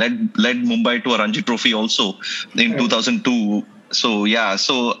and led Mumbai to a Ranji Trophy also in 2002. So,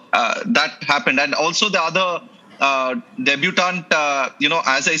 that happened. And also the other debutant,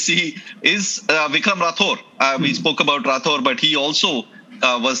 as I see, is Vikram Rathore. We spoke about Rathore, but he also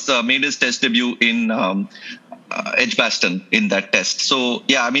made his test debut in Edgbaston in that test. So,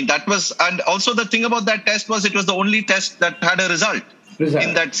 that was... And also the thing about that test was it was the only test that had a result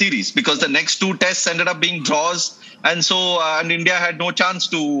in that series because the next two tests ended up being draws. And so and India had no chance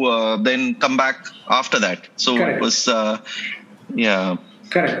to then come back after that. So It was...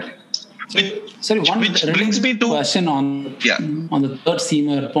 Correct. Which brings me to question on the third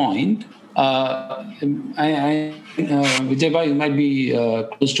seamer point. Vijay Bhai, you might be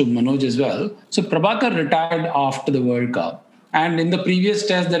close to Manoj as well. So Prabhakar retired after the World Cup. And in the previous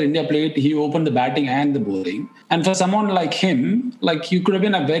test that India played, he opened the batting and the bowling. And for someone like him, you could have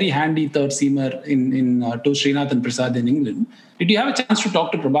been a very handy third seamer to Srinath and Prasad in England. Did you have a chance to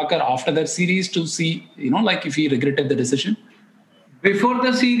talk to Prabhakar after that series to see, if he regretted the decision? Before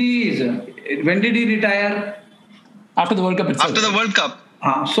the series, when did he retire? After the World Cup itself. After the World Cup.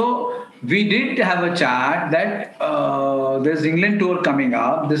 So we did have a chat that there's England tour coming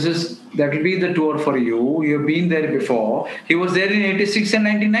up. That will be the tour for you. You've been there before. He was there in 86 and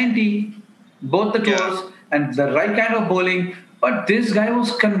 1990, both the tours and the right kind of bowling. But this guy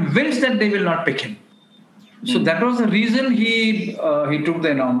was convinced that they will not pick him. So that was the reason he took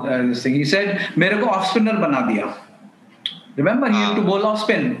this thing. He said, "Mere ko off spinner bana diya." Remember, he had to bowl off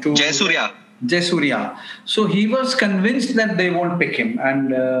spin to Jayasuriya. So he was convinced that they won't pick him,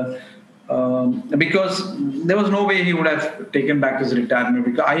 and because there was no way he would have taken back his retirement.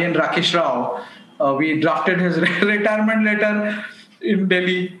 Because I and Rakesh Rao, we drafted his retirement letter in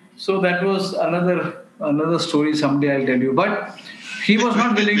Delhi. So that was another story. Someday I'll tell you, but. He was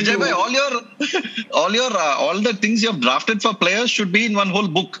not willing Vijay to. All the things you have drafted for players should be in one whole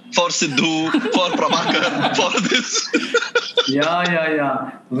book for Sidhu, for Prabhakar, for this. Yeah.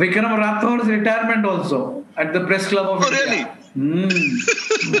 Vikram Rathore's retirement also at the Press Club of India. Really?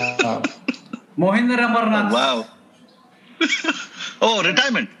 Wow. Mohinder Amarnath. Oh, wow.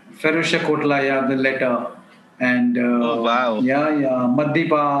 Retirement. Ferusha Kotla, the letter. And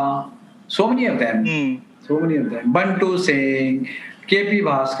Maddipa. So many of them. Bantu Singh, KP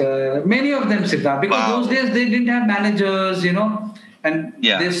Bhaskar, many of them, Siddharth, because those days they didn't have managers, and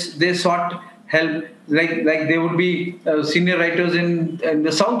they sought help. Like there would be senior writers in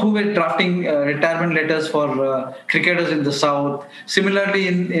the South who were drafting retirement letters for cricketers in the South. Similarly,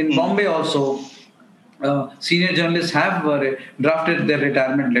 in Bombay also, senior journalists have drafted their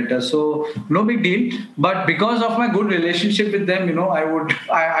retirement letters. So no big deal. But because of my good relationship with them, I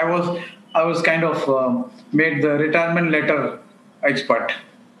was kind of made the retirement letter expert.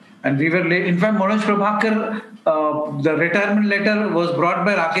 And we were late. In fact, Manoj Prabhakar, the retirement letter was brought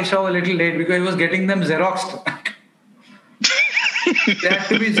by Rakesh Rao a little late because he was getting them Xeroxed. They had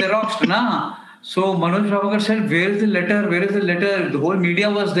to be Xeroxed, na? So Manoj Prabhakar said, where is the letter? The whole media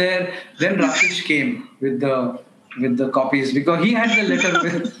was there. Then Rakesh came with the copies because he had the letter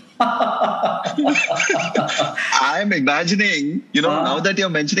with I'm imagining, now that you're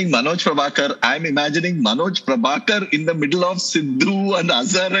mentioning Manoj Prabhakar, I'm imagining Manoj Prabhakar in the middle of Sidhu and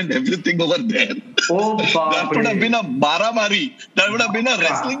Azhar and everything over there. Oh, that would have been a maramari. That would have been a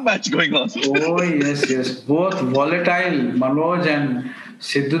wrestling match going on. Oh, yes. Both volatile, Manoj and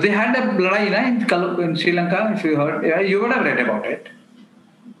Sidhu. They had a ladai in Sri Lanka, if you heard. Yeah, you would have read about it.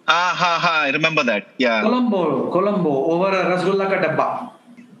 I remember that. Yeah. Colombo, over a Rasgulla ka dabba.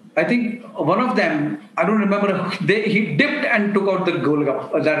 I think one of them, I don't remember, he dipped and took out the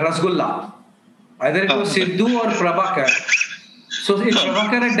that Rasgulla. Either it was Sidhu or Prabhakar. So if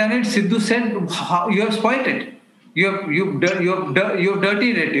Prabhakar had done it, Sidhu said, you have spoiled it. You've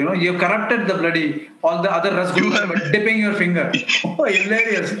dirtied it, You've corrupted the bloody, all the other Rasgulla by dipping your finger. Oh,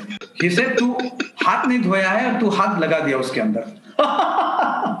 hilarious. He said, tu haath nahi dhoya hai, tu haath laga diya uske andar.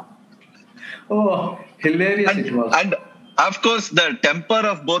 Oh, hilarious it was. And of course, the temper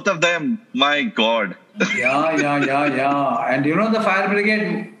of both of them, my God. Yeah. And the fire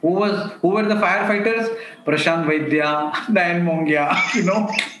brigade, who were the firefighters? Prashant Vaidya, Nayan Mongia,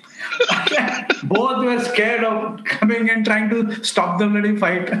 Both were scared of coming and trying to stop the bloody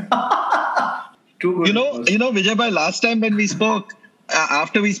fight. Too good. Vijay bhai, last time when we spoke,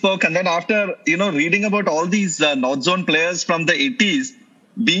 after we spoke, and then after, reading about all these North Zone players from the 80s,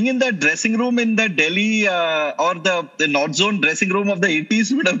 being in that dressing room in the Delhi or the North Zone dressing room of the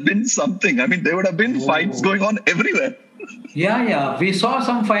 80s would have been something. I mean, there would have been fights going on everywhere. Yeah. We saw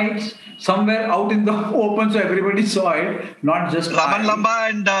some fights somewhere out in the open, so everybody saw it, not just Raman Lamba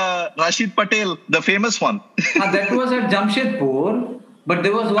and Rashid Patel, the famous one. That was at Jamshedpur, but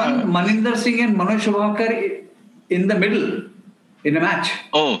there was one Maninder Singh and Manoj Prabhakar in the middle in a match.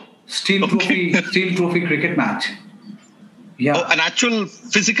 Oh. Steel trophy cricket match. Yeah. Oh, an actual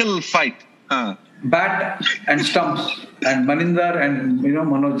physical fight. Bat and stumps and Maninder and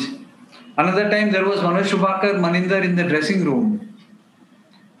Manoj. Another time there was Manoj Prabhakar, Maninder in the dressing room.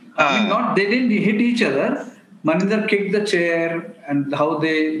 They didn't hit each other. Maninder kicked the chair and how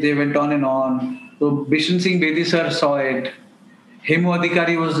they went on and on. So Bishan Singh Bedi sir saw it. Hemu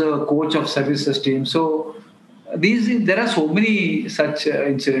Adhikari was the coach of services team. So there are so many such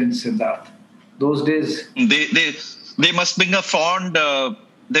incidents, Siddharth. Those days. They must bring a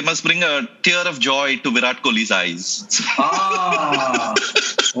they must bring a tear of joy to Virat Kohli's eyes.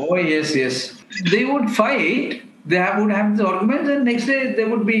 Oh, yes. They would fight. They would have the arguments, and next day they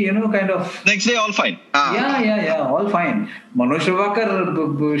would be, kind of. Next day, all fine. Yeah, all fine. Manoj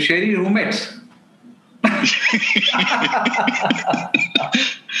Prabhakar, Sherry roommates.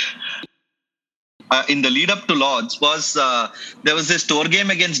 In the lead up to Lords there was this tour game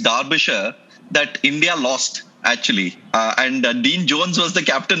against Derbyshire that India lost. Actually, and Dean Jones was the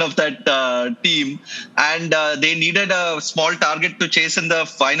captain of that team, and they needed a small target to chase in the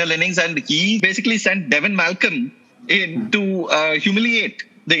final innings, and he basically sent Devin Malcolm in to humiliate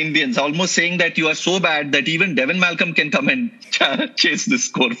the Indians, almost saying that you are so bad that even Devin Malcolm can come and chase this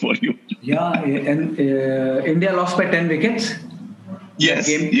score for you. Yeah, and India lost by 10 wickets. Yes.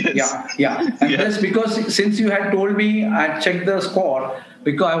 Yeah. And that's because since you had told me, I checked the score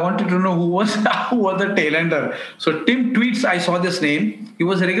because I wanted to know who was the tailender. So Tim Tweets, I saw this name. He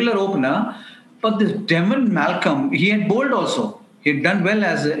was a regular opener, but this Devin Malcolm, he had bowled also. He had done well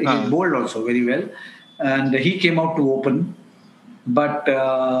he had bowled also very well, and he came out to open. But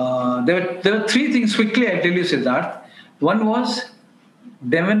there were three things quickly. I'll tell you, Siddharth. One was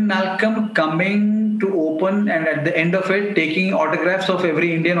Devin Malcolm coming to open and at the end of it taking autographs of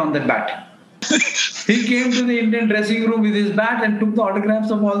every Indian on that bat. He came to the Indian dressing room with his bat and took the autographs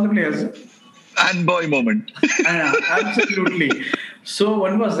of all the players. And boy moment. Absolutely. So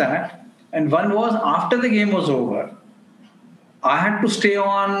one was that. And one was after the game was over, I had to stay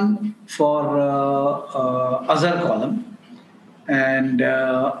on for Azhar column. And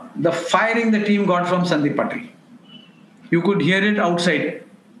the firing the team got from Sandeep Patil. You could hear it outside.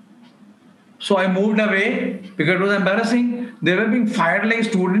 So I moved away because it was embarrassing. They were being fired like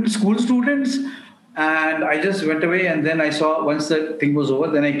school students. And I just went away, and then I saw once the thing was over,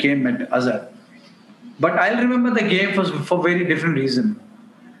 then I came at Azhar. But I'll remember the game for very different reason.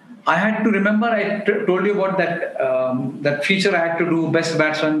 I had to remember, I told you about that feature I had to do, best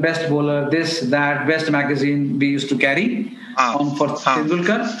batsman, best bowler, this, that, best magazine we used to carry for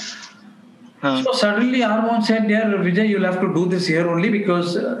Tendulkar. So suddenly Armon said, "Dear Vijay, you'll have to do this here only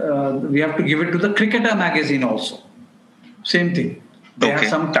because we have to give it to the Cricketer magazine also." Same thing. They have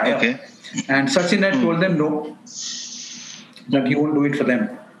some tie-up. Okay. And Sachin had told them no, that he won't do it for them.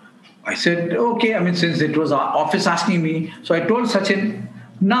 I said, okay, since it was our office asking me. So I told Sachin,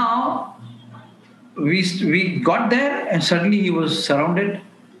 now we got there and suddenly he was surrounded.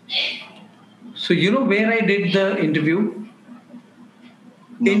 So you know where I did the interview?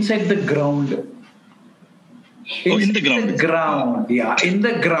 No. Inside the ground. In the ground. The ground, yeah, in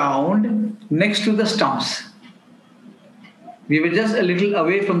the ground next to the stumps. We were just a little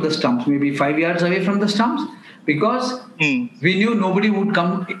away from the stumps, maybe 5 yards away from the stumps, because we knew nobody would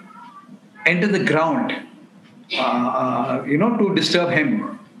come enter the ground, to disturb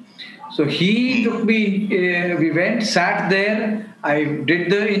him. So he took me, we went, sat there, I did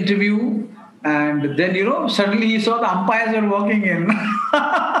the interview, and then, suddenly he saw the umpires were walking in.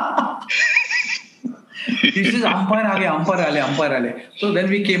 He says, umpire ale. So then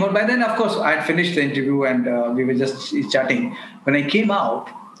we came out. By then, of course, I had finished the interview and we were just chatting. When I came out,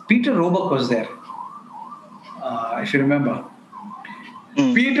 Peter Roebuck was there, if you remember.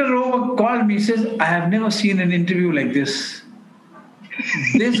 Peter Roebuck called me, says, I have never seen an interview like this.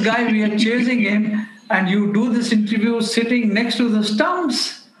 This guy, we are chasing him, and you do this interview sitting next to the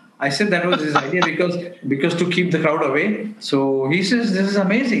stumps. I said that was his idea because to keep the crowd away. So he says this is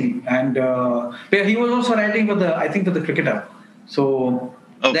amazing, and he was also writing for the Cricketer. So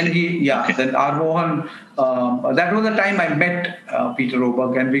then then R. Mohan. That was the time I met Peter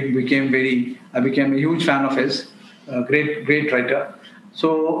Roebuck, and I became a huge fan of his. Great writer.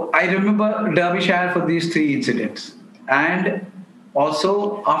 So I remember Derbyshire for these 3 incidents, and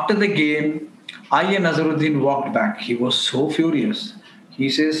also after the game, I and Azharuddin walked back. He was so furious. He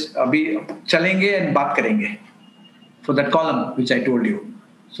says, "Abhi chalenge and baat karenge," for that column which I told you.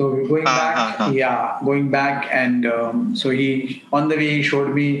 So we're going back, and so he on the way he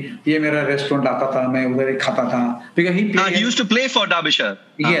showed me, "Ye mera restaurant aata tha, main udhar khata tha," because he used to play for Derbyshire.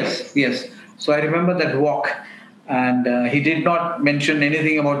 Yes. So I remember that walk, and he did not mention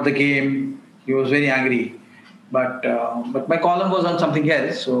anything about the game. He was very angry, but my column was on something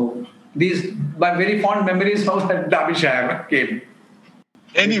else. So these my very fond memories of that Derbyshire game.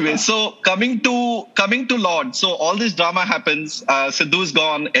 Anyway, so coming to Lords, so all this drama happens. Sidhu's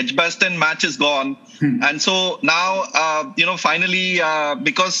gone, Edgbaston match is gone, and so now finally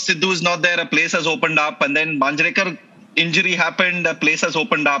because Sidhu is not there, a place has opened up, and then Manjrekar injury happened, a place has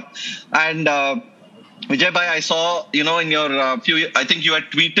opened up, and Vijay Bhai, I saw in your I think you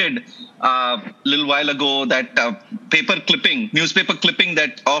had tweeted a little while ago that newspaper clipping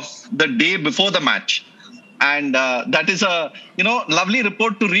that of the day before the match. And that is a lovely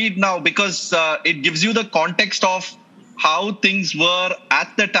report to read now, because it gives you the context of how things were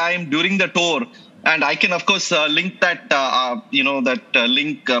at the time during the tour. And I can of course link that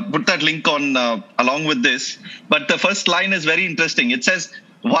link, put that link on along with this. But the first line is very interesting. It says,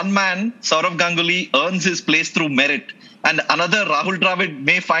 "One man, Sourav Ganguly, earns his place through merit, and another, Rahul Dravid,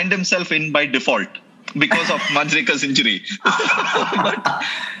 may find himself in by default because of Manjrekar's injury."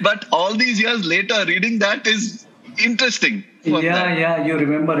 but all these years later, reading that is interesting. Yeah, you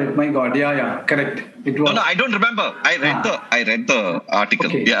remember it. My God, correct. It was. No, I don't remember. I read the article.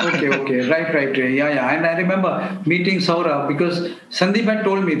 Okay, yeah. Okay. Right. Yeah. And I remember meeting Sourav because Sandeep had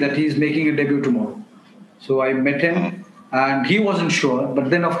told me that he's making a debut tomorrow. So I met him, and he wasn't sure. But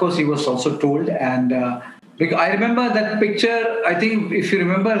then, of course, he was also told, and. I remember that picture. I think if you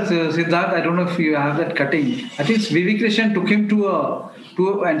remember, Siddharth, I don't know if you have that cutting. I think Vivi Krishnan took him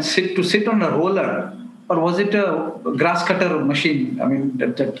to sit on a roller, or was it a grass cutter machine? I mean,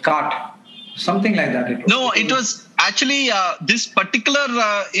 that cart, something like that. It was actually this particular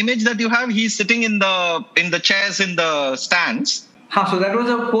image that you have. He's sitting in the chairs in the stands. So that was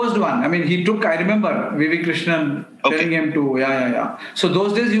a posed one. I mean, I remember Vivi Krishnan telling him to. Yeah. So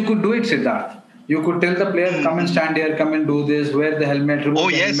those days you could do it, Siddharth. You could tell the players, come and stand here, come and do this, wear the helmet, remove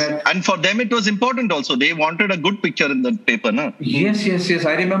the helmet. And for them it was important also. They wanted a good picture in the paper, no? Yes.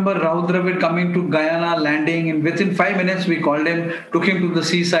 I remember Rahul Dravid coming to Guyana, landing, and within 5 minutes we called him, took him to the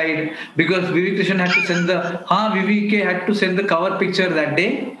seaside, because Vivi Krishnan had to send VVK had to send the cover picture that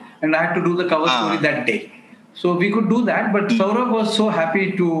day, and I had to do the cover story that day. So we could do that, but Sourav was so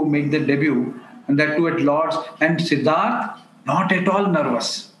happy to make the debut, and that too at Lords, and Siddharth not at all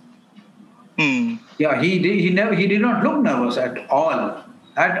nervous. Yeah, he did not look nervous at all,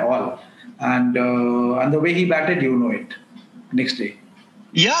 and the way he batted, it next day.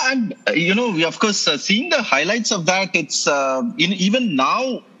 Yeah, and we of course seeing the highlights of that. It's even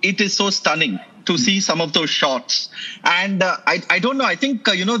now it is so stunning to see some of those shots, and I don't know. I think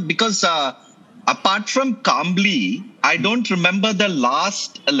because apart from Kambli, I don't remember the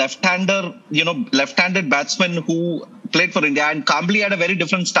last left-handed batsman who played for India, and Kambli had a very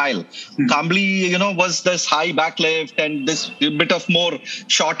different style. Kambli, was this high back left and this bit of more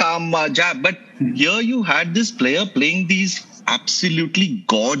short arm jab. But here you had this player playing these absolutely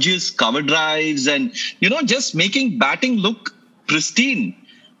gorgeous cover drives and, just making batting look pristine.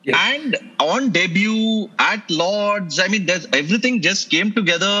 Yes. And on debut at Lords, I mean, everything just came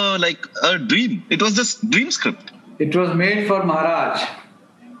together like a dream. It was just dream script. It was made for Maharaj.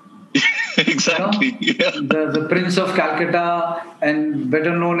 Exactly. Yeah. The Prince of Calcutta, and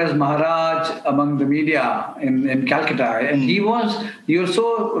better known as Maharaj among the media in Calcutta. And you're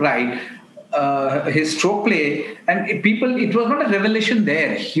so right. His stroke play, and it was not a revelation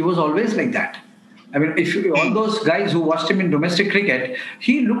there. He was always like that. I mean, all those guys who watched him in domestic cricket,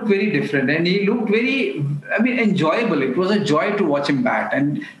 he looked very different, and he looked very, enjoyable. It was a joy to watch him bat,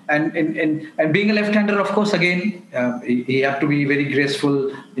 and being a left-hander, of course, again, he had to be very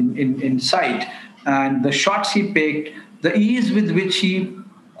graceful in sight, and the shots he picked, the ease with which he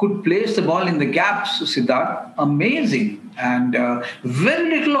could place the ball in the gaps, Siddharth, amazing, and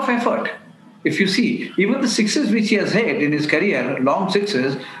very little of effort. If you see, even the sixes which he has hit in his career, long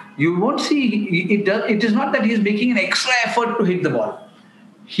sixes, you won't see it. It is not that he is making an extra effort to hit the ball.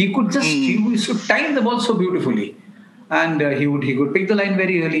 He could just he used to time the ball so beautifully, and he could pick the line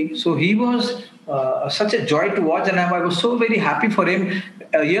very early. So he was such a joy to watch, and I was so very happy for him.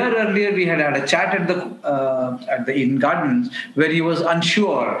 A year earlier, we had a chat at the Eden Gardens where he was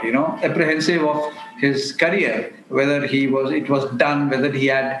unsure, apprehensive of his career, whether it was done, whether he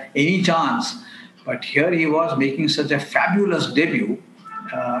had any chance. But here he was making such a fabulous debut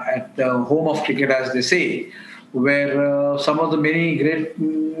at the home of cricket, as they say, where some of the many great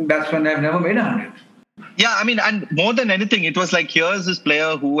batsmen have never made 100. Yeah, I mean, and more than anything, it was like, here's this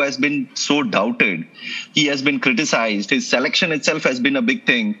player who has been so doubted. He has been criticized. His selection itself has been a big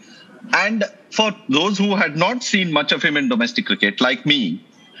thing. And for those who had not seen much of him in domestic cricket, like me,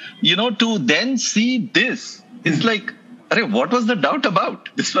 to then see this, it's like, what was the doubt about?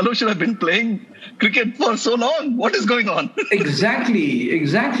 This fellow should have been playing cricket for so long. What is going on?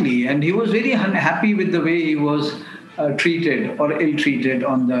 Exactly. And he was very unhappy with the way he was treated or ill-treated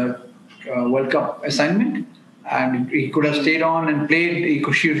on the World Cup assignment. And he could have stayed on and played.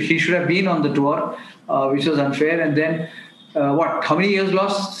 He should have been on the tour, which was unfair. And then, how many years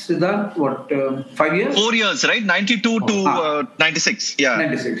lost, Siddharth? 5 years? 4 years, right? 92 to 96. Yeah.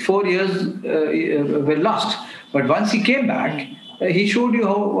 96. 4 years were lost. But once he came back, he showed you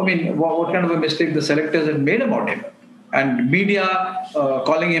what kind of a mistake the selectors had made about him. And media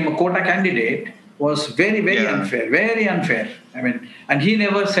calling him a quota candidate was very, very unfair, very unfair. And he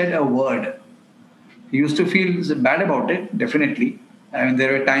never said a word. He used to feel bad about it, definitely.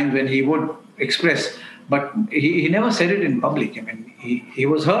 There were times when he would express, but he never said it in public. He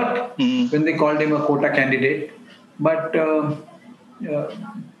was hurt when they called him a quota candidate. But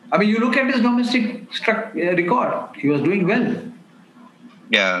you look at his domestic record. He was doing well.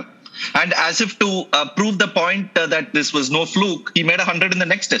 Yeah. And as if to prove the point that this was no fluke, he made 100 in the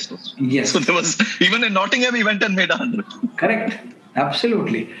next test. Yes. So there was, even in Nottingham, he went and made 100. Correct.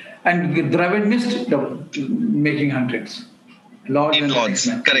 Absolutely. And Dravid missed making hundreds. Lords,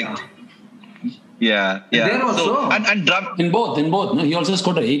 correct. Yeah. There also. And Dravid. In both. No, he also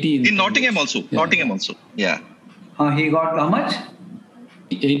scored 80. In Nottingham also. Yeah. Nottingham also. Yeah. He got how much?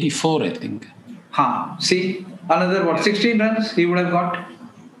 84, I think. See, another 16 runs he would have got.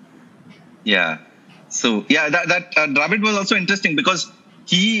 Yeah. So that Dravid was also interesting because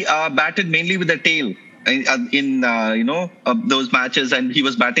he batted mainly with the tail in those matches, and he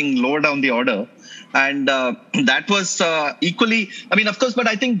was batting lower down the order, and that was equally. Of course, but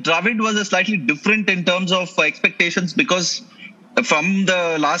I think Dravid was slightly different in terms of expectations because from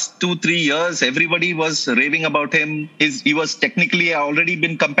the last 2-3 years, everybody was raving about him. He was technically already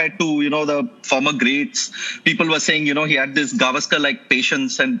been compared to, the former greats. People were saying, he had this Gavaskar-like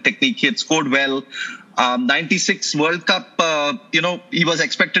patience and technique. He had scored well. 96 World Cup, he was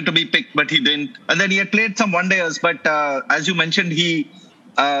expected to be picked, but he didn't. And then he had played some one-dayers. But as you mentioned, he,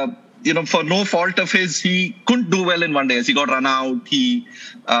 for no fault of his, he couldn't do well in one-dayers. He got run out. He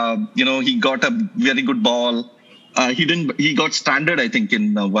got a very good ball. He got stranded, I think,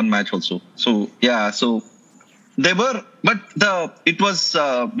 in one match also. So they were, but it was,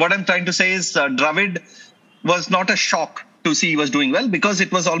 what I'm trying to say is Dravid was not a shock to see he was doing well because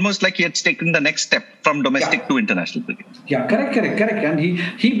it was almost like he had taken the next step from domestic to international cricket. Yeah, correct. And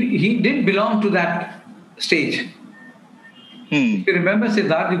he did belong to that stage. If you remember,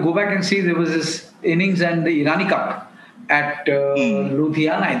 Siddharth, you go back and see there was this innings and the Irani Cup at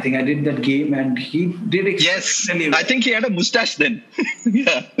Ludhiana, I think. I did that game and he did exceptionally well. I think he had a moustache then.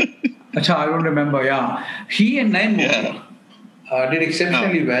 Yeah. Achha, I don't remember, yeah. He and Nayan Mogia did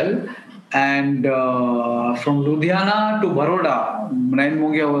exceptionally well. And from Ludhiana to Baroda, Nayan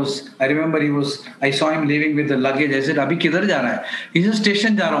Mogia I saw him leaving with the luggage. I said, Abhi kidhar ja raha hai? He said,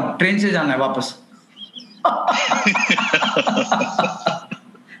 station ja raha hu, train se jana hai wapas.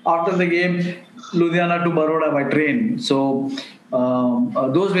 after the game, Ludhiana to Baroda by train. So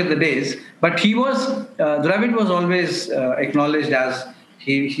those were the days. But he was, Dravid was always acknowledged as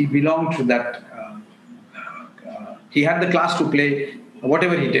he belonged to that. He had the class to play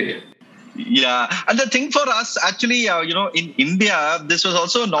whatever he did. Yeah, and the thing for us, actually, in India, this was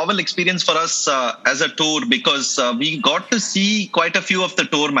also a novel experience for us as a tour, because we got to see quite a few of the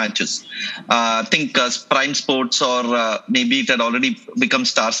tour matches. I think Prime Sports, or maybe it had already become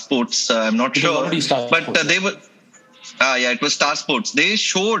Star Sports. I'm not sure, but they were. It was Star Sports. They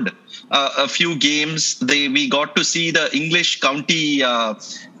showed a few games. We got to see the English county,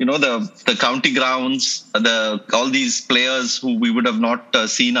 the county grounds, all these players who we would have not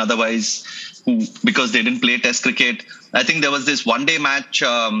seen otherwise, because they didn't play Test cricket. I think there was this one-day match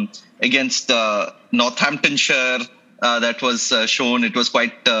against Northamptonshire that was shown. It was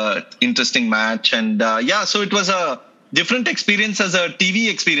quite interesting match, and so it was a different experience as a TV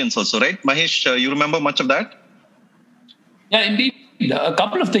experience also, right, Mahesh? You remember much of that? Yeah, indeed. A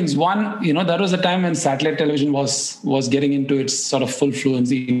couple of things. One, there was a time when satellite television was getting into its sort of full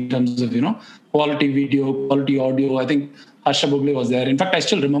fluency in terms of, quality video, quality audio. I think Harsha Bhogle was there. In fact, I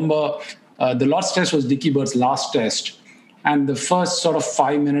still remember the Lord's Test was Dickie Bird's last test. And the first sort of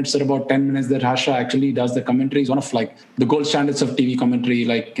 5 minutes or about 10 minutes that Harsha actually does the commentary is one of like the gold standards of TV commentary.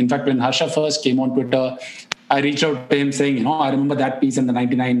 Like, in fact, when Harsha first came on Twitter, I reached out to him saying, I remember that piece in the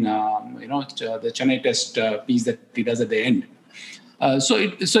 99, the Chennai Test piece that he does at the end. So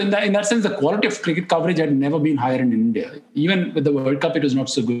in that sense, the quality of cricket coverage had never been higher in India. Even with the World Cup, it was not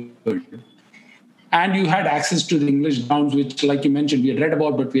so good. And you had access to the English grounds, which, like you mentioned, we had read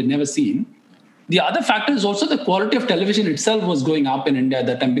about, but we had never seen. The other factor is also the quality of television itself was going up in India at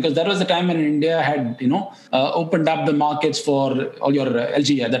that time, because that was the time when India had, opened up the markets for all your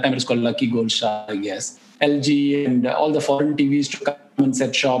LG. At that time, it was called Lucky Gold Star, I guess. LG and all the foreign TVs to come and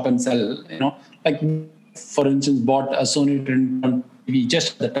set shop and sell, like, for instance, bought a Sony Trinitron TV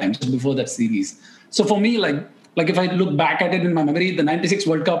just at the time, just before that series. So for me, like if I look back at it in my memory, the 96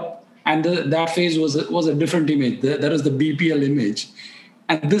 World Cup and that phase was a different image. That was the BPL image.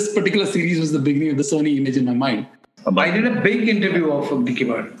 And this particular series was the beginning of the Sony image in my mind. I did a big interview of Dickie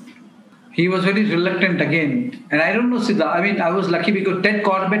Bird. He was very reluctant again. And I don't know, Siddha. I mean, I was lucky because Ted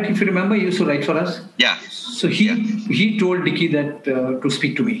Corbett, if you remember, he used to write for us. Yeah. So he told Dickie that to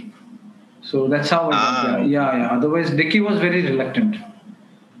speak to me. So that's how it went. Yeah. Otherwise, Dickie was very reluctant.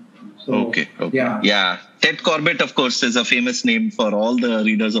 So, okay. Yeah. Ted Corbett, of course, is a famous name for all the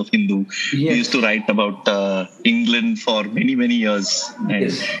readers of Hindu. Yes. He used to write about England for many, many years.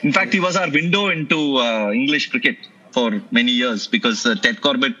 And in fact, he was our window into English cricket for many years, because Ted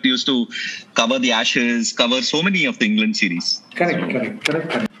Corbett used to cover the Ashes, cover so many of the England series. Correct.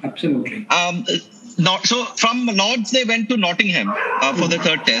 Absolutely. So from Lords, they went to Nottingham for the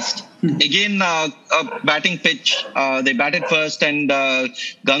third test. Again, a batting pitch. They batted first, and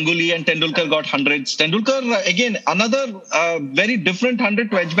Ganguly and Tendulkar got hundreds. Tendulkar, again, another very different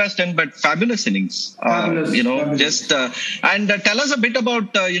 100 to Edgbaston, but fabulous innings. Fabulous. And tell us a bit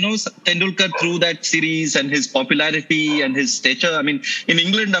about, Tendulkar through that series and his popularity and his stature. I mean, in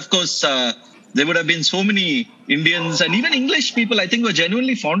England, of course, there would have been so many Indians and even English people, I think, were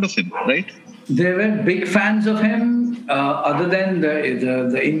genuinely fond of him, right? They were big fans of him, other than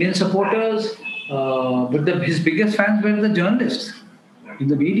the Indian supporters. But his biggest fans were the journalists in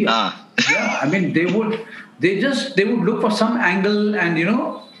the media. Yeah, I mean, they would look for some angle and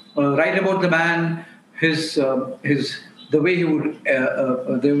write about the man, the way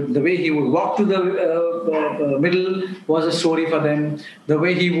he would walk to the middle was a story for them. The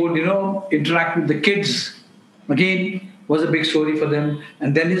way he would interact with the kids, again, was a big story for them.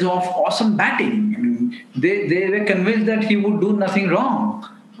 And then his awesome batting. I mean, they were convinced that he would do nothing wrong.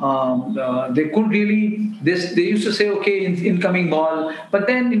 They couldn't really. They used to say, okay, incoming ball. But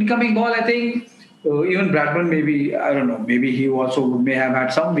then incoming ball, I think even Bradburn, maybe, I don't know, maybe he also may have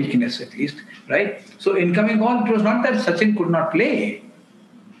had some weakness at least, right? So incoming ball, it was not that Sachin could not play,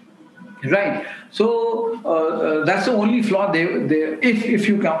 right? So that's the only flaw. If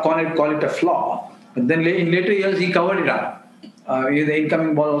you can call it a flaw. But then in later years, he covered it up. The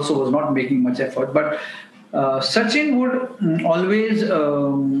incoming ball also was not making much effort. But Sachin would always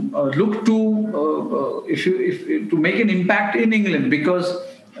look to make an impact in England, because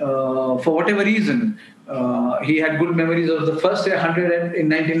for whatever reason, he had good memories of the first 100 in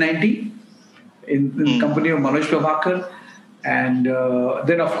 1990 in company of Manoj Prabhakar. And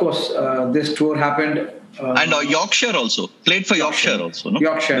then, of course, this tour happened. And Yorkshire also. Played for Yorkshire also, no?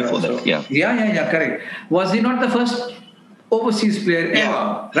 Yorkshire Before also. That, yeah. Yeah, correct. Was he not the first overseas player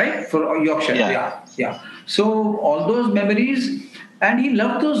ever, right? For Yorkshire, yeah. So all those memories, And he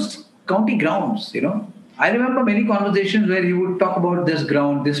loved those county grounds, I remember many conversations where he would talk about this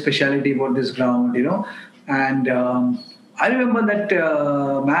ground, this speciality about this ground, And I remember that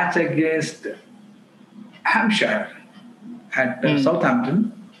match against Hampshire at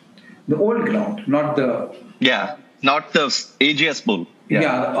Southampton, the old ground, not the... Yeah, not the AGS Bowl.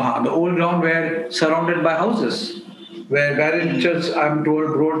 Yeah, the old ground where surrounded by houses, where Barry Richards, I'm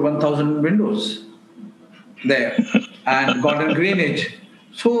told, wrote 1,000 windows there and Gordon Greenidge.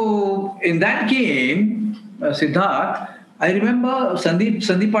 So in that game, Siddharth, I remember Sandeep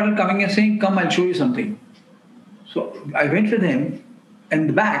Patil coming and saying, "Come, I'll show you something." So I went with him. In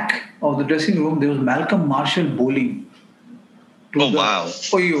the back of the dressing room, there was Malcolm Marshall bowling.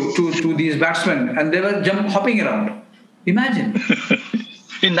 To these batsmen, and they were hopping around. Imagine.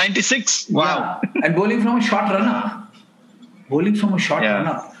 In 96? Wow. Yeah. And bowling from a short run-up.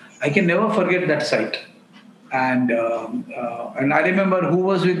 I can never forget that sight. And I remember who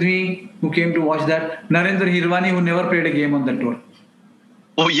was with me, who came to watch that. Narendra Hirwani, who never played a game on that tour.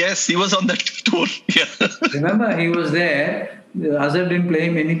 Oh, yes, he was on that tour. Yeah. Remember, he was there. Azhar didn't play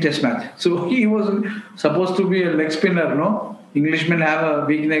him any test match. So he was supposed to be a leg spinner, no? Englishmen have a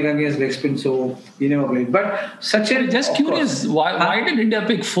weak neck against leg spin, so he never played. But just curious, why did India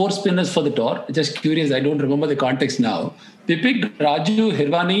pick 4 spinners for the tour? Just curious, I don't remember the context now. They picked Raju,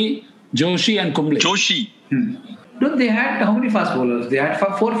 Hirwani, Joshi and Kumble. Look, they had how many fast bowlers? They had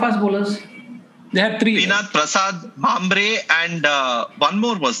 4 fast bowlers. They had 3. Srinath, Prasad, Mambre and one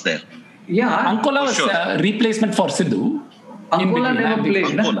more was there. Yeah. Ankola was a replacement for Sidhu. Ankola never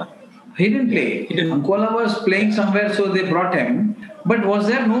played. He didn't play. Ankola was playing somewhere, so they brought him. But was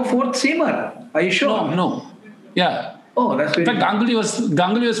there no 4th seamer? Are you sure? No. Yeah. Oh, that's very... In fact,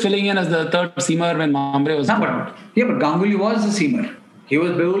 Ganguly was filling in as the 3rd seamer when Mambre was... but Ganguly was the seamer. He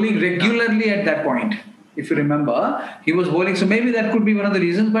was bowling regularly at that point. If you remember, he was bowling. So maybe that could be one of the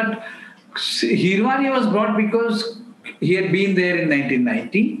reasons. But Hirwani was brought because he had been there in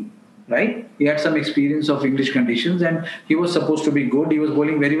 1990, right? He had some experience of English conditions and he was supposed to be good. He was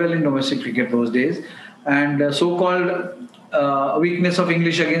bowling very well in domestic cricket those days. And so-called weakness of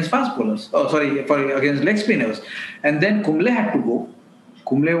English against fast bowlers. Against leg spinners. And then Kumble had to go.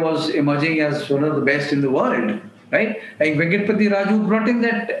 Kumble was emerging as one of the best in the world, right? And Venkatpati Raju brought in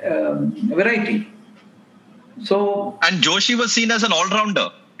that variety. And Joshi was seen as an all-rounder.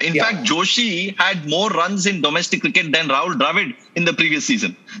 In fact, Joshi had more runs in domestic cricket than Rahul Dravid in the previous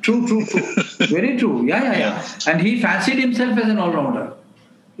season. True. Very true. Yeah. And he fancied himself as an all-rounder.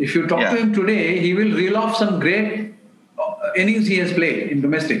 If you talk to him today, he will reel off some great innings he has played in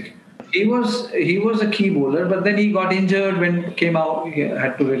domestic. He was a key bowler, but then he got injured when came out. He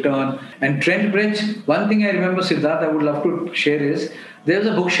had to return. And Trent Bridge, one thing I remember, Siddharth, I would love to share is there was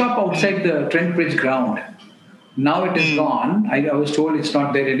a bookshop outside the Trent Bridge ground. Now it is gone. I was told it's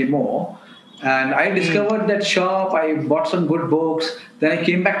not there anymore. And I discovered that shop. I bought some good books. Then I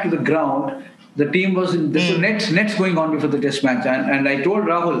came back to the ground. The team was in nets going on before the test match. And I told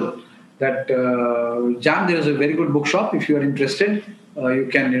Rahul that, Jam, there is a very good bookshop. If you are interested, you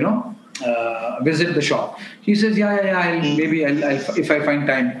can, visit the shop. He says, I'll if I find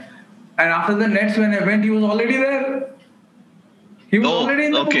time. And after the nets, when I went, he was already there. He was already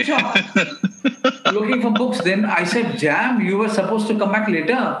in the bookshop. Looking for books. Then I said, Jam, you were supposed to come back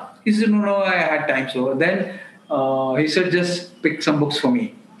later. He said, no, I had time. So then he said, just pick some books for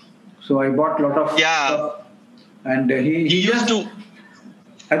me. So I bought a lot of stuff. And he used to...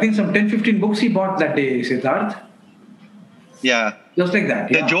 I think some 10-15 books he bought that day, Siddharth. Yeah. Just like that.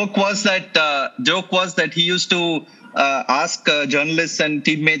 The joke was that he used to ask journalists and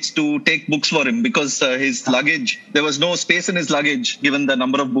teammates to take books for him because his luggage, there was no space in his luggage given the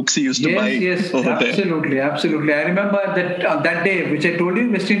number of books he used to buy. Yes, absolutely. I remember that that day, which I told you,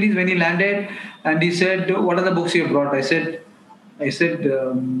 West Indies, when he landed and he said, what are the books you have brought? I said,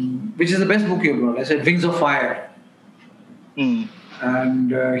 which is the best book you have brought? I said, Wings of Fire.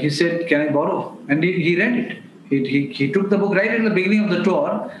 And he said, can I borrow? And he read it. He took the book right at the beginning of the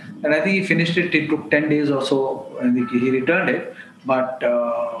tour, and I think he finished it. It took 10 days or so, and he returned it. But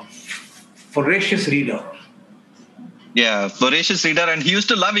voracious reader. Yeah, voracious reader, and he used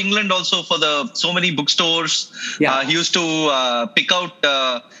to love England also for so many bookstores. Yeah. He used to pick out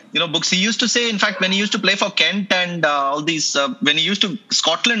books. He used to say, in fact, when he used to play for Kent and all these, when he used to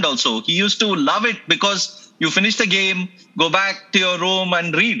Scotland also, he used to love it because you finish the game, go back to your room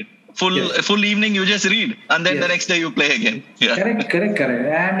and read. Full evening you just read, and then the next day you play again. Yeah. Correct.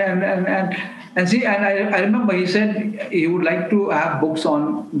 And see, and I remember he said he would like to have books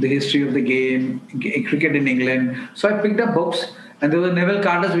on the history of the game, cricket in England. So I picked up books, and there were Neville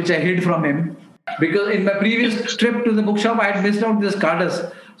Carter's which I hid from him. Because in my previous trip to the bookshop, I had missed out this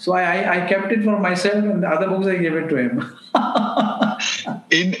Cardass. So I kept it for myself, and the other books I gave it to him.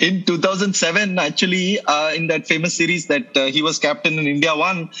 In 2007, actually, in that famous series that he was captain in India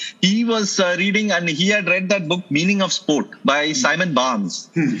won, he was reading and he had read that book, Meaning of Sport, by Simon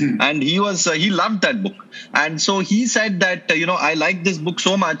Barnes. And he loved that book. And so he said that, I like this book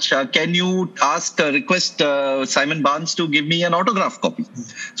so much. Can you request Simon Barnes to give me an autograph copy?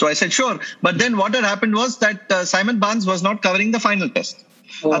 So I said, sure. But then what had happened was that Simon Barnes was not covering the final test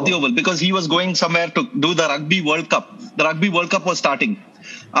at the Oval because he was going somewhere to do the Rugby World Cup. The Rugby World Cup was starting.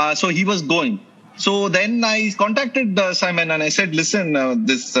 So he was going. So then I contacted Simon and I said, listen,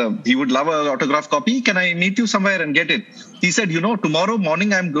 he would love an autograph copy. Can I meet you somewhere and get it? He said, tomorrow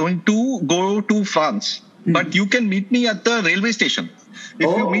morning I'm going to go to France, but you can meet me at the railway station.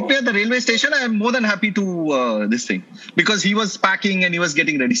 If you meet me at the railway station, I'm more than happy to this thing. Because he was packing and he was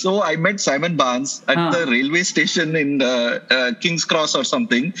getting ready. So I met Simon Barnes at the railway station in King's Cross or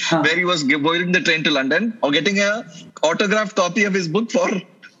something, where he was boarding the train to London or getting a autographed copy of his book for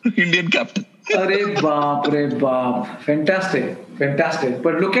Indian captain. Arey baap. Fantastic.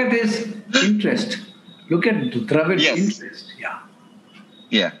 But look at his interest. Look at Dravid's interest.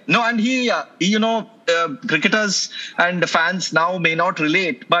 Yeah. No, and he, cricketers and fans now may not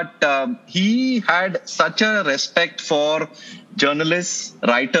relate, but he had such a respect for journalists,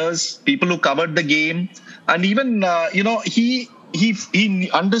 writers, people who covered the game. And even, he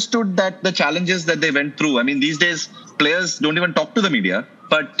understood that the challenges that they went through. I mean, these days, players don't even talk to the media.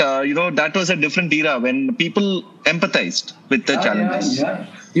 But, that was a different era when people empathized with the challenges. Yeah.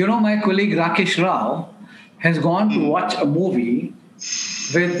 My colleague Rakesh Rao has gone to watch a movie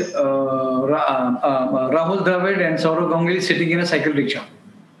with Rahul Dravid and Saurav Ganguly sitting in a cycle rickshaw.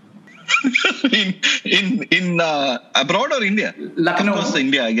 in abroad or India? Lucknow. Of course,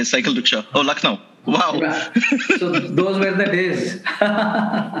 India, I guess, cycle rickshaw. Oh, Lucknow. Wow. Yeah. So those were the days.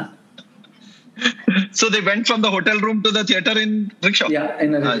 So they went from the hotel room to the theatre in rickshaw? Yeah,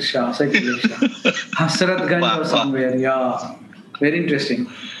 in a rickshaw, cycle rickshaw. Hasratganj or somewhere, yeah. Very interesting.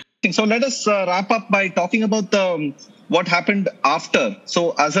 So let us wrap up by talking about what happened after.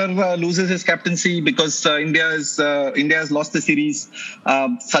 So Azhar loses his captaincy because India has lost the series.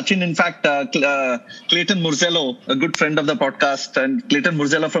 Sachin, in fact, Clayton Murzello, a good friend of the podcast, and Clayton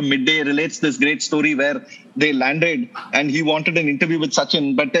Murzello from Midday relates this great story where they landed and he wanted an interview with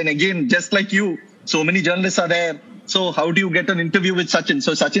Sachin. But then again, just like you, so many journalists are there. So how do you get an interview with Sachin?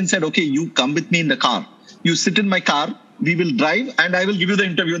 So Sachin said, okay, you come with me in the car. You sit in my car. We will drive and I will give you the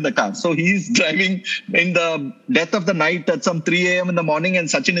interview in the car. So he's driving in the death of the night at some 3 a.m. in the morning and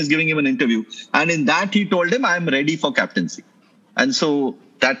Sachin is giving him an interview. And in that, he told him, I am ready for captaincy. And so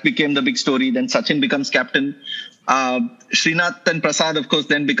that became the big story. Then Sachin becomes captain. Srinath and Prasad, of course,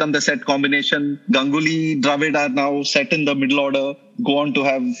 then become the set combination. Ganguly, Dravid are now set in the middle order, go on to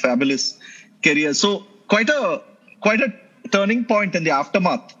have fabulous careers. So quite a turning point in the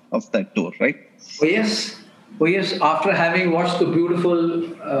aftermath of that tour, right? Oh yes, after having watched the beautiful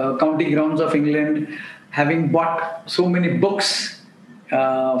county grounds of England, having bought so many books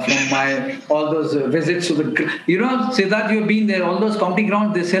from all those visits to the... Siddharth, you've been there, all those county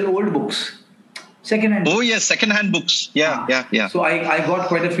grounds, they sell old books. Second-hand. Oh yes, second-hand books. Yeah. So I got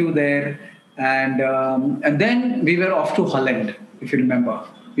quite a few there. And then we were off to Holland, if you remember.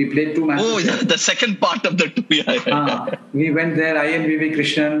 We played 2 matches. Oh, yeah, the second part of the tour. Yeah. We went there, I and V.V.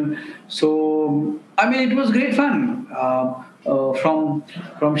 Krishnan. So, I mean, it was great fun. From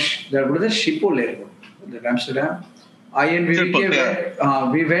Schiphol Airport, Amsterdam. I and V.V.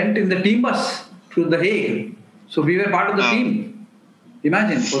 we went in the team bus to The Hague. So, we were part of the team.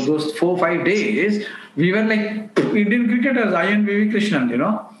 Imagine, for those 4-5 days, we were like Indian cricketers, I and V.V.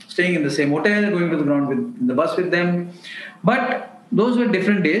 Krishnan, staying in the same hotel, going to the ground in the bus with them. But those were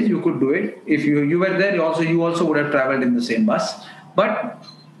different days. You could do it. If you were there, you also would have traveled in the same bus. But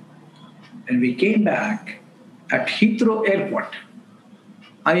when we came back at Heathrow Airport,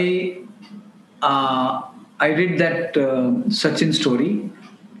 I did that Sachin story,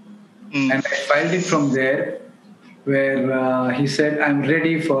 and I filed it from there, where he said, "I'm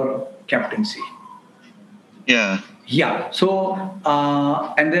ready for captaincy." Yeah. So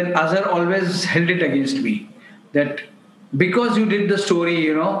and then Azhar always held it against me that, because you did the story,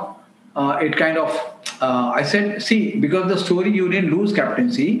 it kind of, I said, see, because the story you didn't lose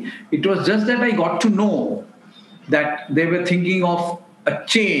captaincy, it was just that I got to know that they were thinking of a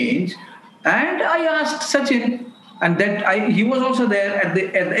change. And I asked Sachin, and that he was also there at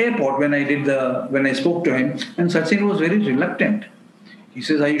the airport when I spoke to him, and Sachin was very reluctant. He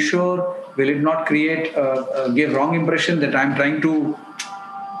says, "Are you sure? Will it not give wrong impression that I'm trying to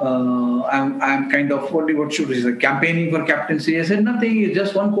I'm kind of what should we say, campaigning for captaincy. I said nothing. It's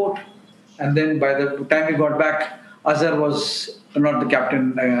just one quote. And then by the time we got back, Azhar was not the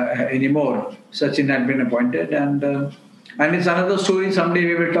captain anymore. Sachin had been appointed, and it's another story. Someday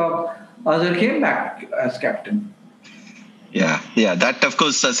we will talk. Azhar came back as captain. Yeah. That, of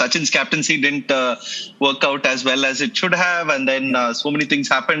course, Sachin's captaincy didn't work out as well as it should have. And then so many things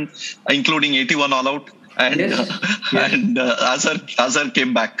happened, including 81 all out. And, and Azhar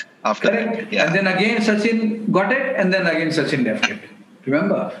came back after that. Yeah. And then again Sachin got it, and then again Sachin left it.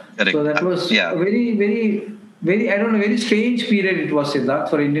 Remember? Correct. So that was a very, very, very, I don't know, very strange period it was, Siddharth,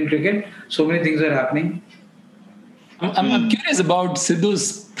 for Indian cricket. So many things were happening. I'm curious about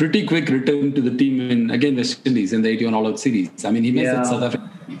Sidhu's pretty quick return to the team in, again, West Indies in the 81 all-out series. I mean, he missed it South Africa.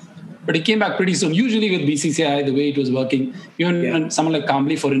 But he came back pretty soon. Usually with BCCI, the way it was working, even someone like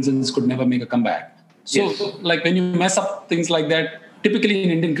Kambli, for instance, could never make a comeback. So, like, when you mess up things like that, typically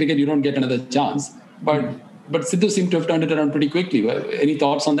in Indian cricket, you don't get another chance. But Sidhu seemed to have turned it around pretty quickly. Any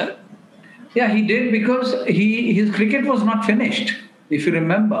thoughts on that? Yeah, he did, because his cricket was not finished, if you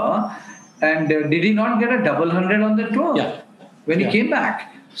remember. And did he not get a double 100 on the tour when he came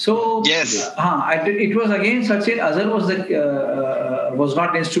back? So it was again Sachin. Azhar was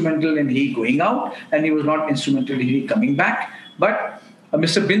not instrumental in he going out, and he was not instrumental in he coming back. But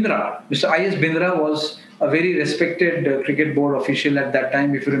Mr. I.S. Bindra was a very respected cricket board official at that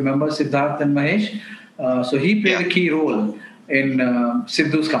time, if you remember, Siddharth and Mahesh. So he played a key role in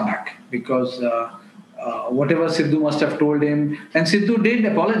Sidhu's comeback, because whatever Sidhu must have told him, and Sidhu did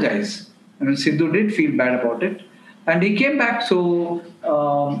apologize. I mean, Sidhu did feel bad about it, and he came back. So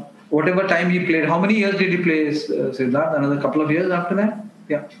whatever time he played, how many years did he play, Siddharth? Another couple of years after that?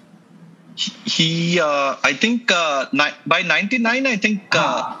 Yeah. He, I think, by 99, I think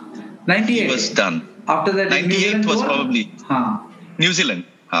 98 he was done. After that, 98 was probably New Zealand.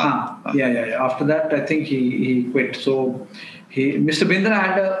 Yeah. After that, I think he quit. So Mr.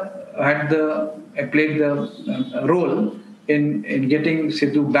 Bindra played the role in getting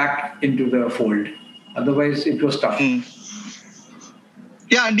Sidhu back into the fold. Otherwise, it was tough.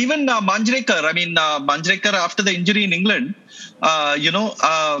 Yeah, and even Manjrekar. I mean, Manjrekar, after the injury in England,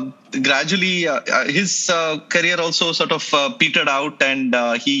 gradually his career also sort of petered out, and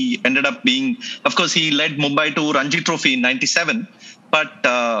he ended up being, of course, he led Mumbai to Ranji Trophy in 97, but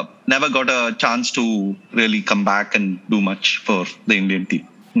never got a chance to really come back and do much for the Indian team.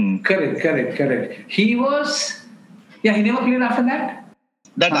 Correct. He was... Yeah, he never played after that?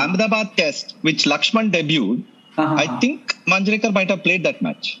 That Ahmedabad test, which Lakshman debuted, I think Manjrekar might have played that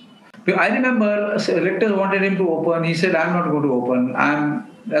match. I remember selectors wanted him to open. He said, I'm not going to open.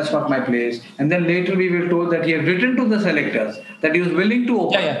 That's not my place. And then later we were told that he had written to the selectors that he was willing to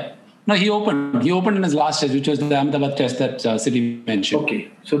open. Yeah. No, he opened. He opened in his last test, which was the Ahmedabad test that City mentioned. Okay.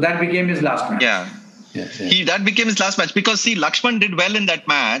 So that became his last match. Yeah. That became his last match, because Lakshman did well in that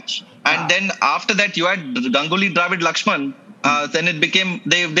match, and then after that you had Ganguly, Dravid, Lakshman. Then it became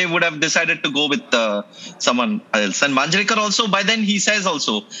they would have decided to go with someone else. And Manjrekar also, by then he says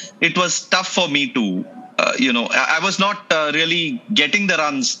also, it was tough for me to I was not really getting the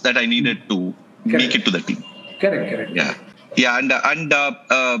runs that I needed to make it to the team. Correct. Yeah, and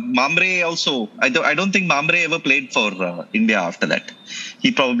Mamre also. I don't think Mamre ever played for India after that.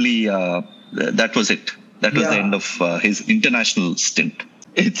 He probably. That was it. That was the end of his international stint.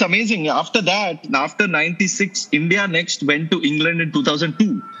 It's amazing. After that, after 96, India next went to England in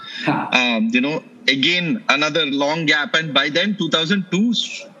 2002. Again, another long gap. And by then, 2002,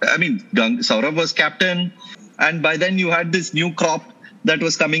 I mean, Saurabh was captain. And by then, you had this new crop that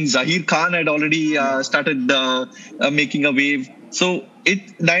was coming. Zahir Khan had already started making a wave. So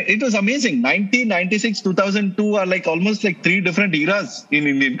it was amazing. 1996, 2002 are almost like three different eras in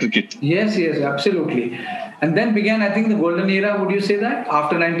Indian cricket. Yes, absolutely. And then began, I think, the golden era. Would you say that?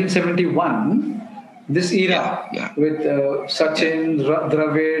 After 1971, this era with Sachin,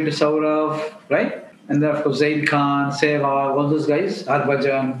 Dravid, Saurabh, right? And then, of course, Zaid Khan, Sehwag, all those guys,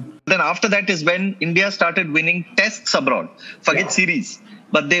 Harbhajan. Then after that is when India started winning tests abroad. Forget series.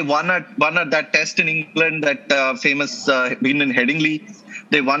 But they won at that test in England, that famous win in Headingley.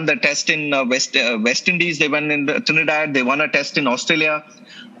 They won the test in West Indies. They won in Trinidad. They won a test in Australia.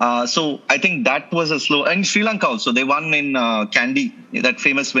 So I think that was a slow. And Sri Lanka also. They won in Kandy, that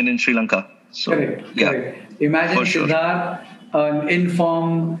famous win in Sri Lanka. So, correct. Imagine Siddharth, an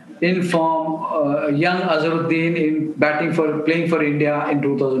informed young Azharuddin playing for India in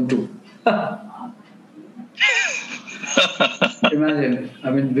 2002. Imagine, I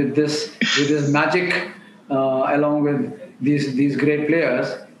mean, with this magic, along with these great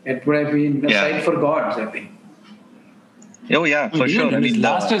players, it would have been a sight for gods, I think. Oh yeah, for sure. His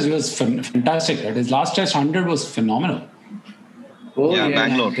last test was fantastic, right? His last test 100 was phenomenal. Oh yeah, yes.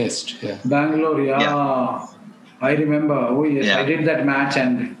 Bangalore. Test, yeah. Bangalore, yeah. I remember. Oh yes, Yeah. I did that match,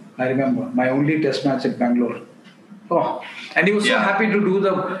 and I remember my only test match at Bangalore. Oh, and he was so happy to do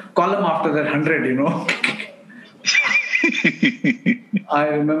the column after that 100, I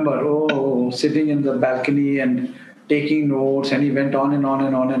remember, sitting in the balcony and taking notes, and he went on and on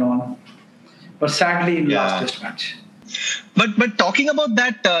and on and on. But sadly, in the last test match. But talking about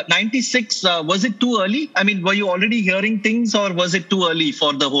that 96, was it too early? I mean, were you already hearing things, or was it too early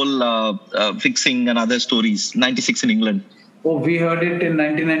for the whole fixing and other stories? 96 in England. Oh, we heard it in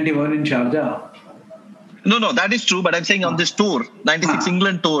 1991 in Sharjah. No, that is true. But I'm saying on this tour, 96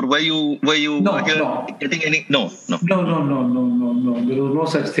 England tour, were you getting any? No. There was no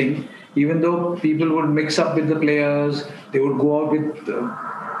such thing. Even though people would mix up with the players, they would go out with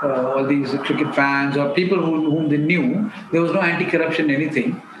all these cricket fans or people whom they knew. There was no anti-corruption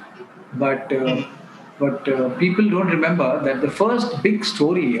anything. But people don't remember that the first big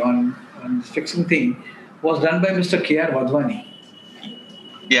story on this fixing thing was done by Mr. K.R. Wadhwani.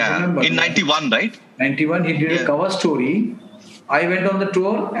 Yeah, in 91, right? 91, he did a cover story. I went on the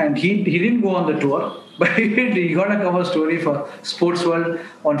tour, and he didn't go on the tour, but he got a cover story for Sports World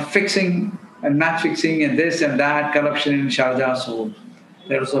on fixing and match fixing and this and that, corruption in Sharjah. So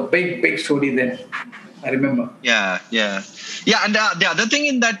there was a big story then. I remember. Yeah. And the other thing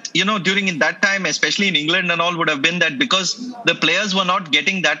in that, during in that time, especially in England and all, would have been that because the players were not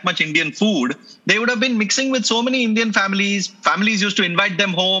getting that much Indian food, they would have been mixing with so many Indian families. Families used to invite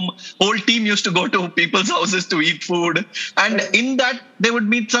them home. Whole team used to go to people's houses to eat food. And in that, they would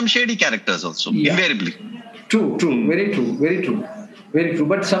meet some shady characters also, invariably. True. Very true.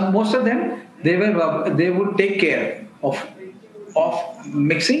 But most of them, they would take care of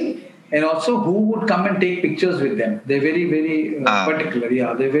mixing. And also, who would come and take pictures with them? They're very, very particular.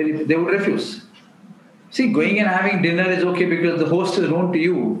 Yeah, they would refuse. See, going and having dinner is okay because the host is known to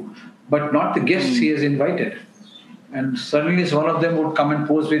you, but not the guests he has invited. And suddenly, one of them would come and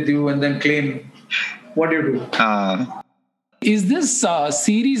pose with you and then claim, "What do you do?" Is this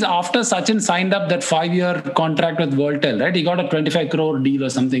series after Sachin signed up that 5-year contract with Worldtel, right? He got a 25 crore deal or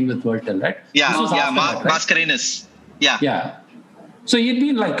something with Worldtel, right? Yeah, Mascarenas. Yeah. So he'd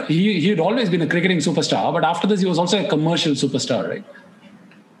been like, he'd always been a cricketing superstar, but after this, he was also a commercial superstar, right?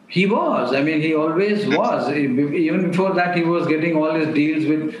 He was. I mean, he always was. Even before that, he was getting all his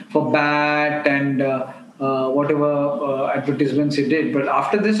deals for bat and whatever advertisements he did. But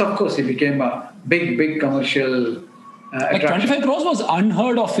after this, of course, he became a big commercial attraction. 25 crores was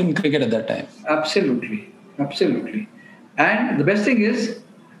unheard of in cricket at that time. Absolutely. And the best thing is,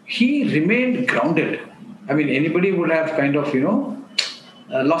 he remained grounded. I mean, anybody would have kind of,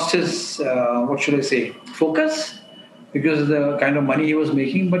 lost his, focus because of the kind of money he was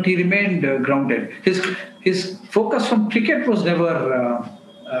making, but he remained grounded. His focus from cricket was never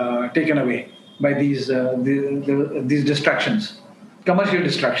taken away by these distractions, commercial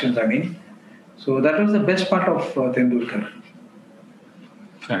distractions, I mean. So that was the best part of Tendulkar.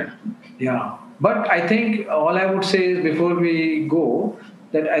 Fair. Yeah. But I think all I would say is before we go,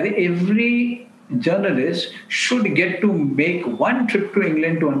 that I think every journalist should get to make one trip to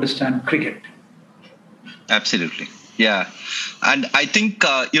England to understand cricket. Absolutely. Yeah. And I think,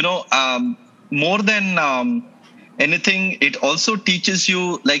 more than anything, it also teaches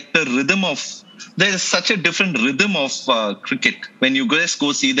you like the rhythm there's such a different rhythm of cricket. When you just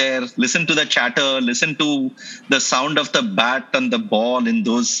go see there, listen to the chatter, listen to the sound of the bat and the ball in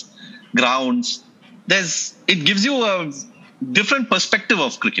those grounds. It gives you a different perspective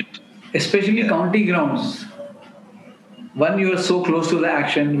of cricket. Especially county grounds. One, you are so close to the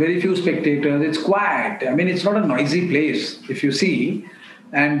action, very few spectators, it's quiet. I mean, it's not a noisy place, if you see.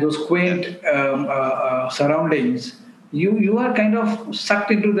 And those quaint surroundings, you are kind of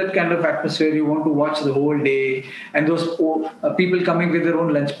sucked into that kind of atmosphere. You want to watch the whole day. And those people coming with their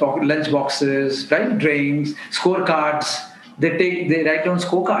own lunch boxes, right? Drinks, scorecards. They write down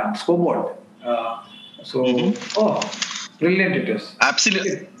scoreboard. Brilliant it is.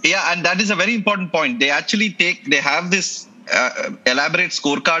 Absolutely. Yeah, and that is a very important point. They actually have this elaborate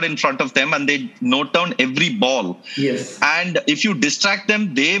scorecard in front of them and they note down every ball. Yes. And if you distract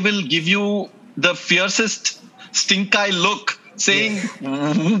them, they will give you the fiercest stink eye look saying,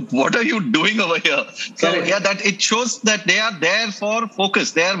 what are you doing over here? So that it shows that they are there for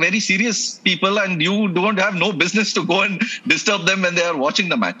focus. They are very serious people and you don't have no business to go and disturb them when they are watching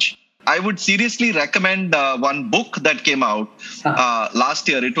the match. I would seriously recommend one book that came out last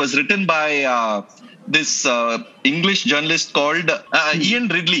year. It was written by this English journalist called Ian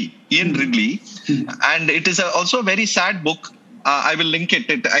Ridley. And it is also a very sad book. I will link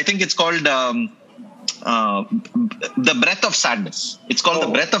it. I think it's called The Breath of Sadness. It's called The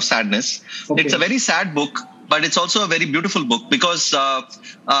Breath of Sadness. Okay. It's a very sad book, but it's also a very beautiful book because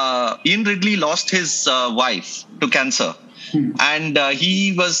Ian Ridley lost his wife to cancer. And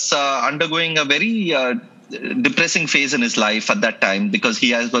he was undergoing a very depressing phase in his life at that time because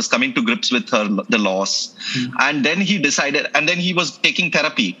he was coming to grips with the loss. And then he decided, and then he was taking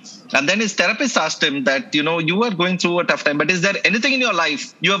therapy. And then his therapist asked him that, you are going through a tough time, but is there anything in your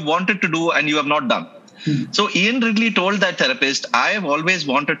life you have wanted to do and you have not done? So Ian Ridley told that therapist, I have always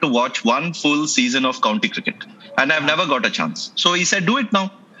wanted to watch one full season of county cricket and I've never got a chance. So he said, do it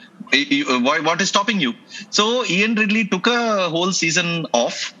now. What is stopping you? So Ian Ridley took a whole season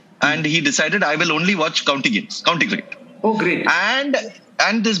off and he decided, I will only watch county cricket. Oh, great.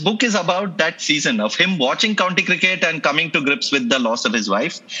 And this book is about that season of him watching county cricket and coming to grips with the loss of his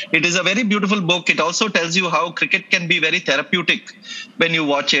wife. It is a very beautiful book. It also tells you how cricket can be very therapeutic when you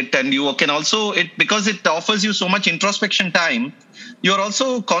watch it. And you can also, because it offers you so much introspection time, you're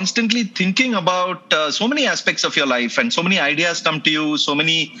also constantly thinking about so many aspects of your life and so many ideas come to you,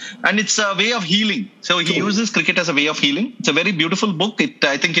 and it's a way of healing. So he uses cricket as a way of healing. It's a very beautiful book.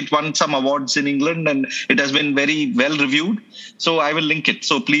 I think it won some awards in England and it has been very well reviewed. So I will link it.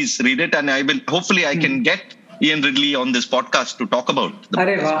 So please read it. And hopefully I can get Ian Ridley on this podcast to talk about the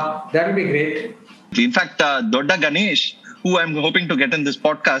book. That will be great. In fact, Dodda Ganesh, who I'm hoping to get in this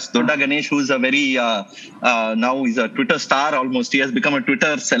podcast, Dodda Ganesh, who is a very, now he's a Twitter star almost. He has become a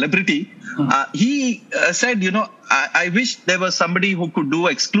Twitter celebrity. He said, I wish there was somebody who could do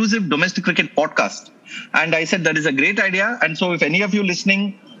exclusive domestic cricket podcast. And I said, that is a great idea. And so if any of you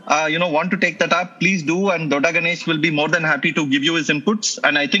listening, want to take that up, please do. And Dodda Ganesh will be more than happy to give you his inputs.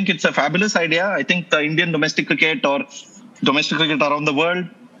 And I think it's a fabulous idea. I think the Indian domestic cricket or domestic cricket around the world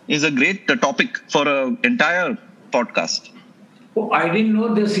is a great topic for an entire podcast. Oh, I didn't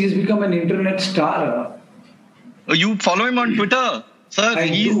know this. He's become an internet star. You follow him on Twitter, sir.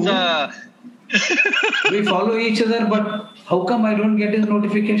 We follow each other, but how come I don't get his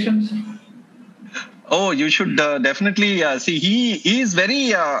notifications? Oh, you should definitely see. He is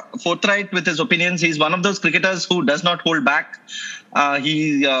very forthright with his opinions. He's one of those cricketers who does not hold back.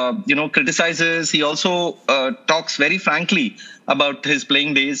 He criticizes. He also talks very frankly about his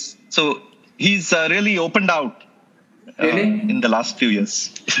playing days. So he's really opened out. In the last few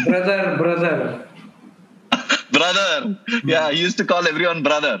years. Brother. Yeah, he used to call everyone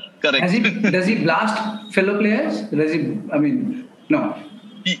brother. Correct. Does he blast fellow players? No.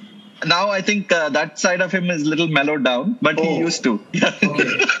 Now I think that side of him is a little mellowed down, but he used to.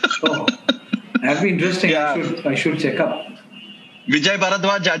 Okay. That'd be interesting. Yeah. I should check up. Vijay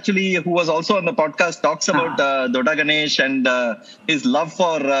Bharadwaj, actually, who was also on the podcast, talks about Dodda Ganesh and his love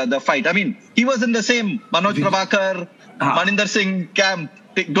for the fight. I mean, he was in the same Manoj Prabhakar, Maninder Singh camp,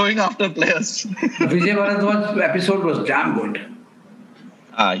 going after players. Vijay Bharadwaj's episode was damn good.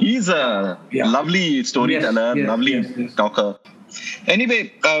 He's a lovely storyteller, lovely talker.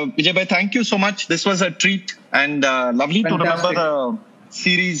 Anyway, Vijay Bhai, thank you so much. This was a treat and lovely to remember the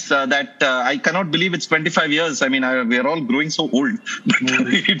series that I cannot believe it's 25 years. I mean, we are all growing so old.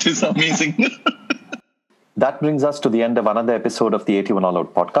 It is amazing. That brings us to the end of another episode of the 81 All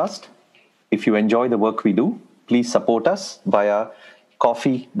Out podcast. If you enjoy the work we do, please support us via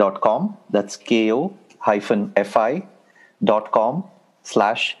ko-fi.com. That's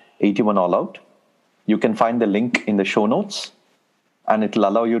ko-fi.com/81allout. You can find the link in the show notes, and it will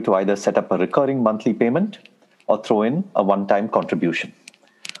allow you to either set up a recurring monthly payment or throw in a one-time contribution.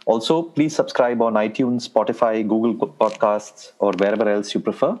 Also, please subscribe on iTunes, Spotify, Google Podcasts, or wherever else you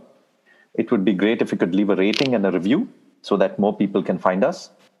prefer. It would be great if you could leave a rating and a review so that more people can find us.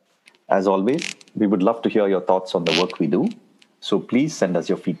 As always, we would love to hear your thoughts on the work we do. So please send us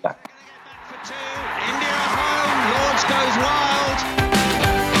your feedback. India home, Lords goes wild.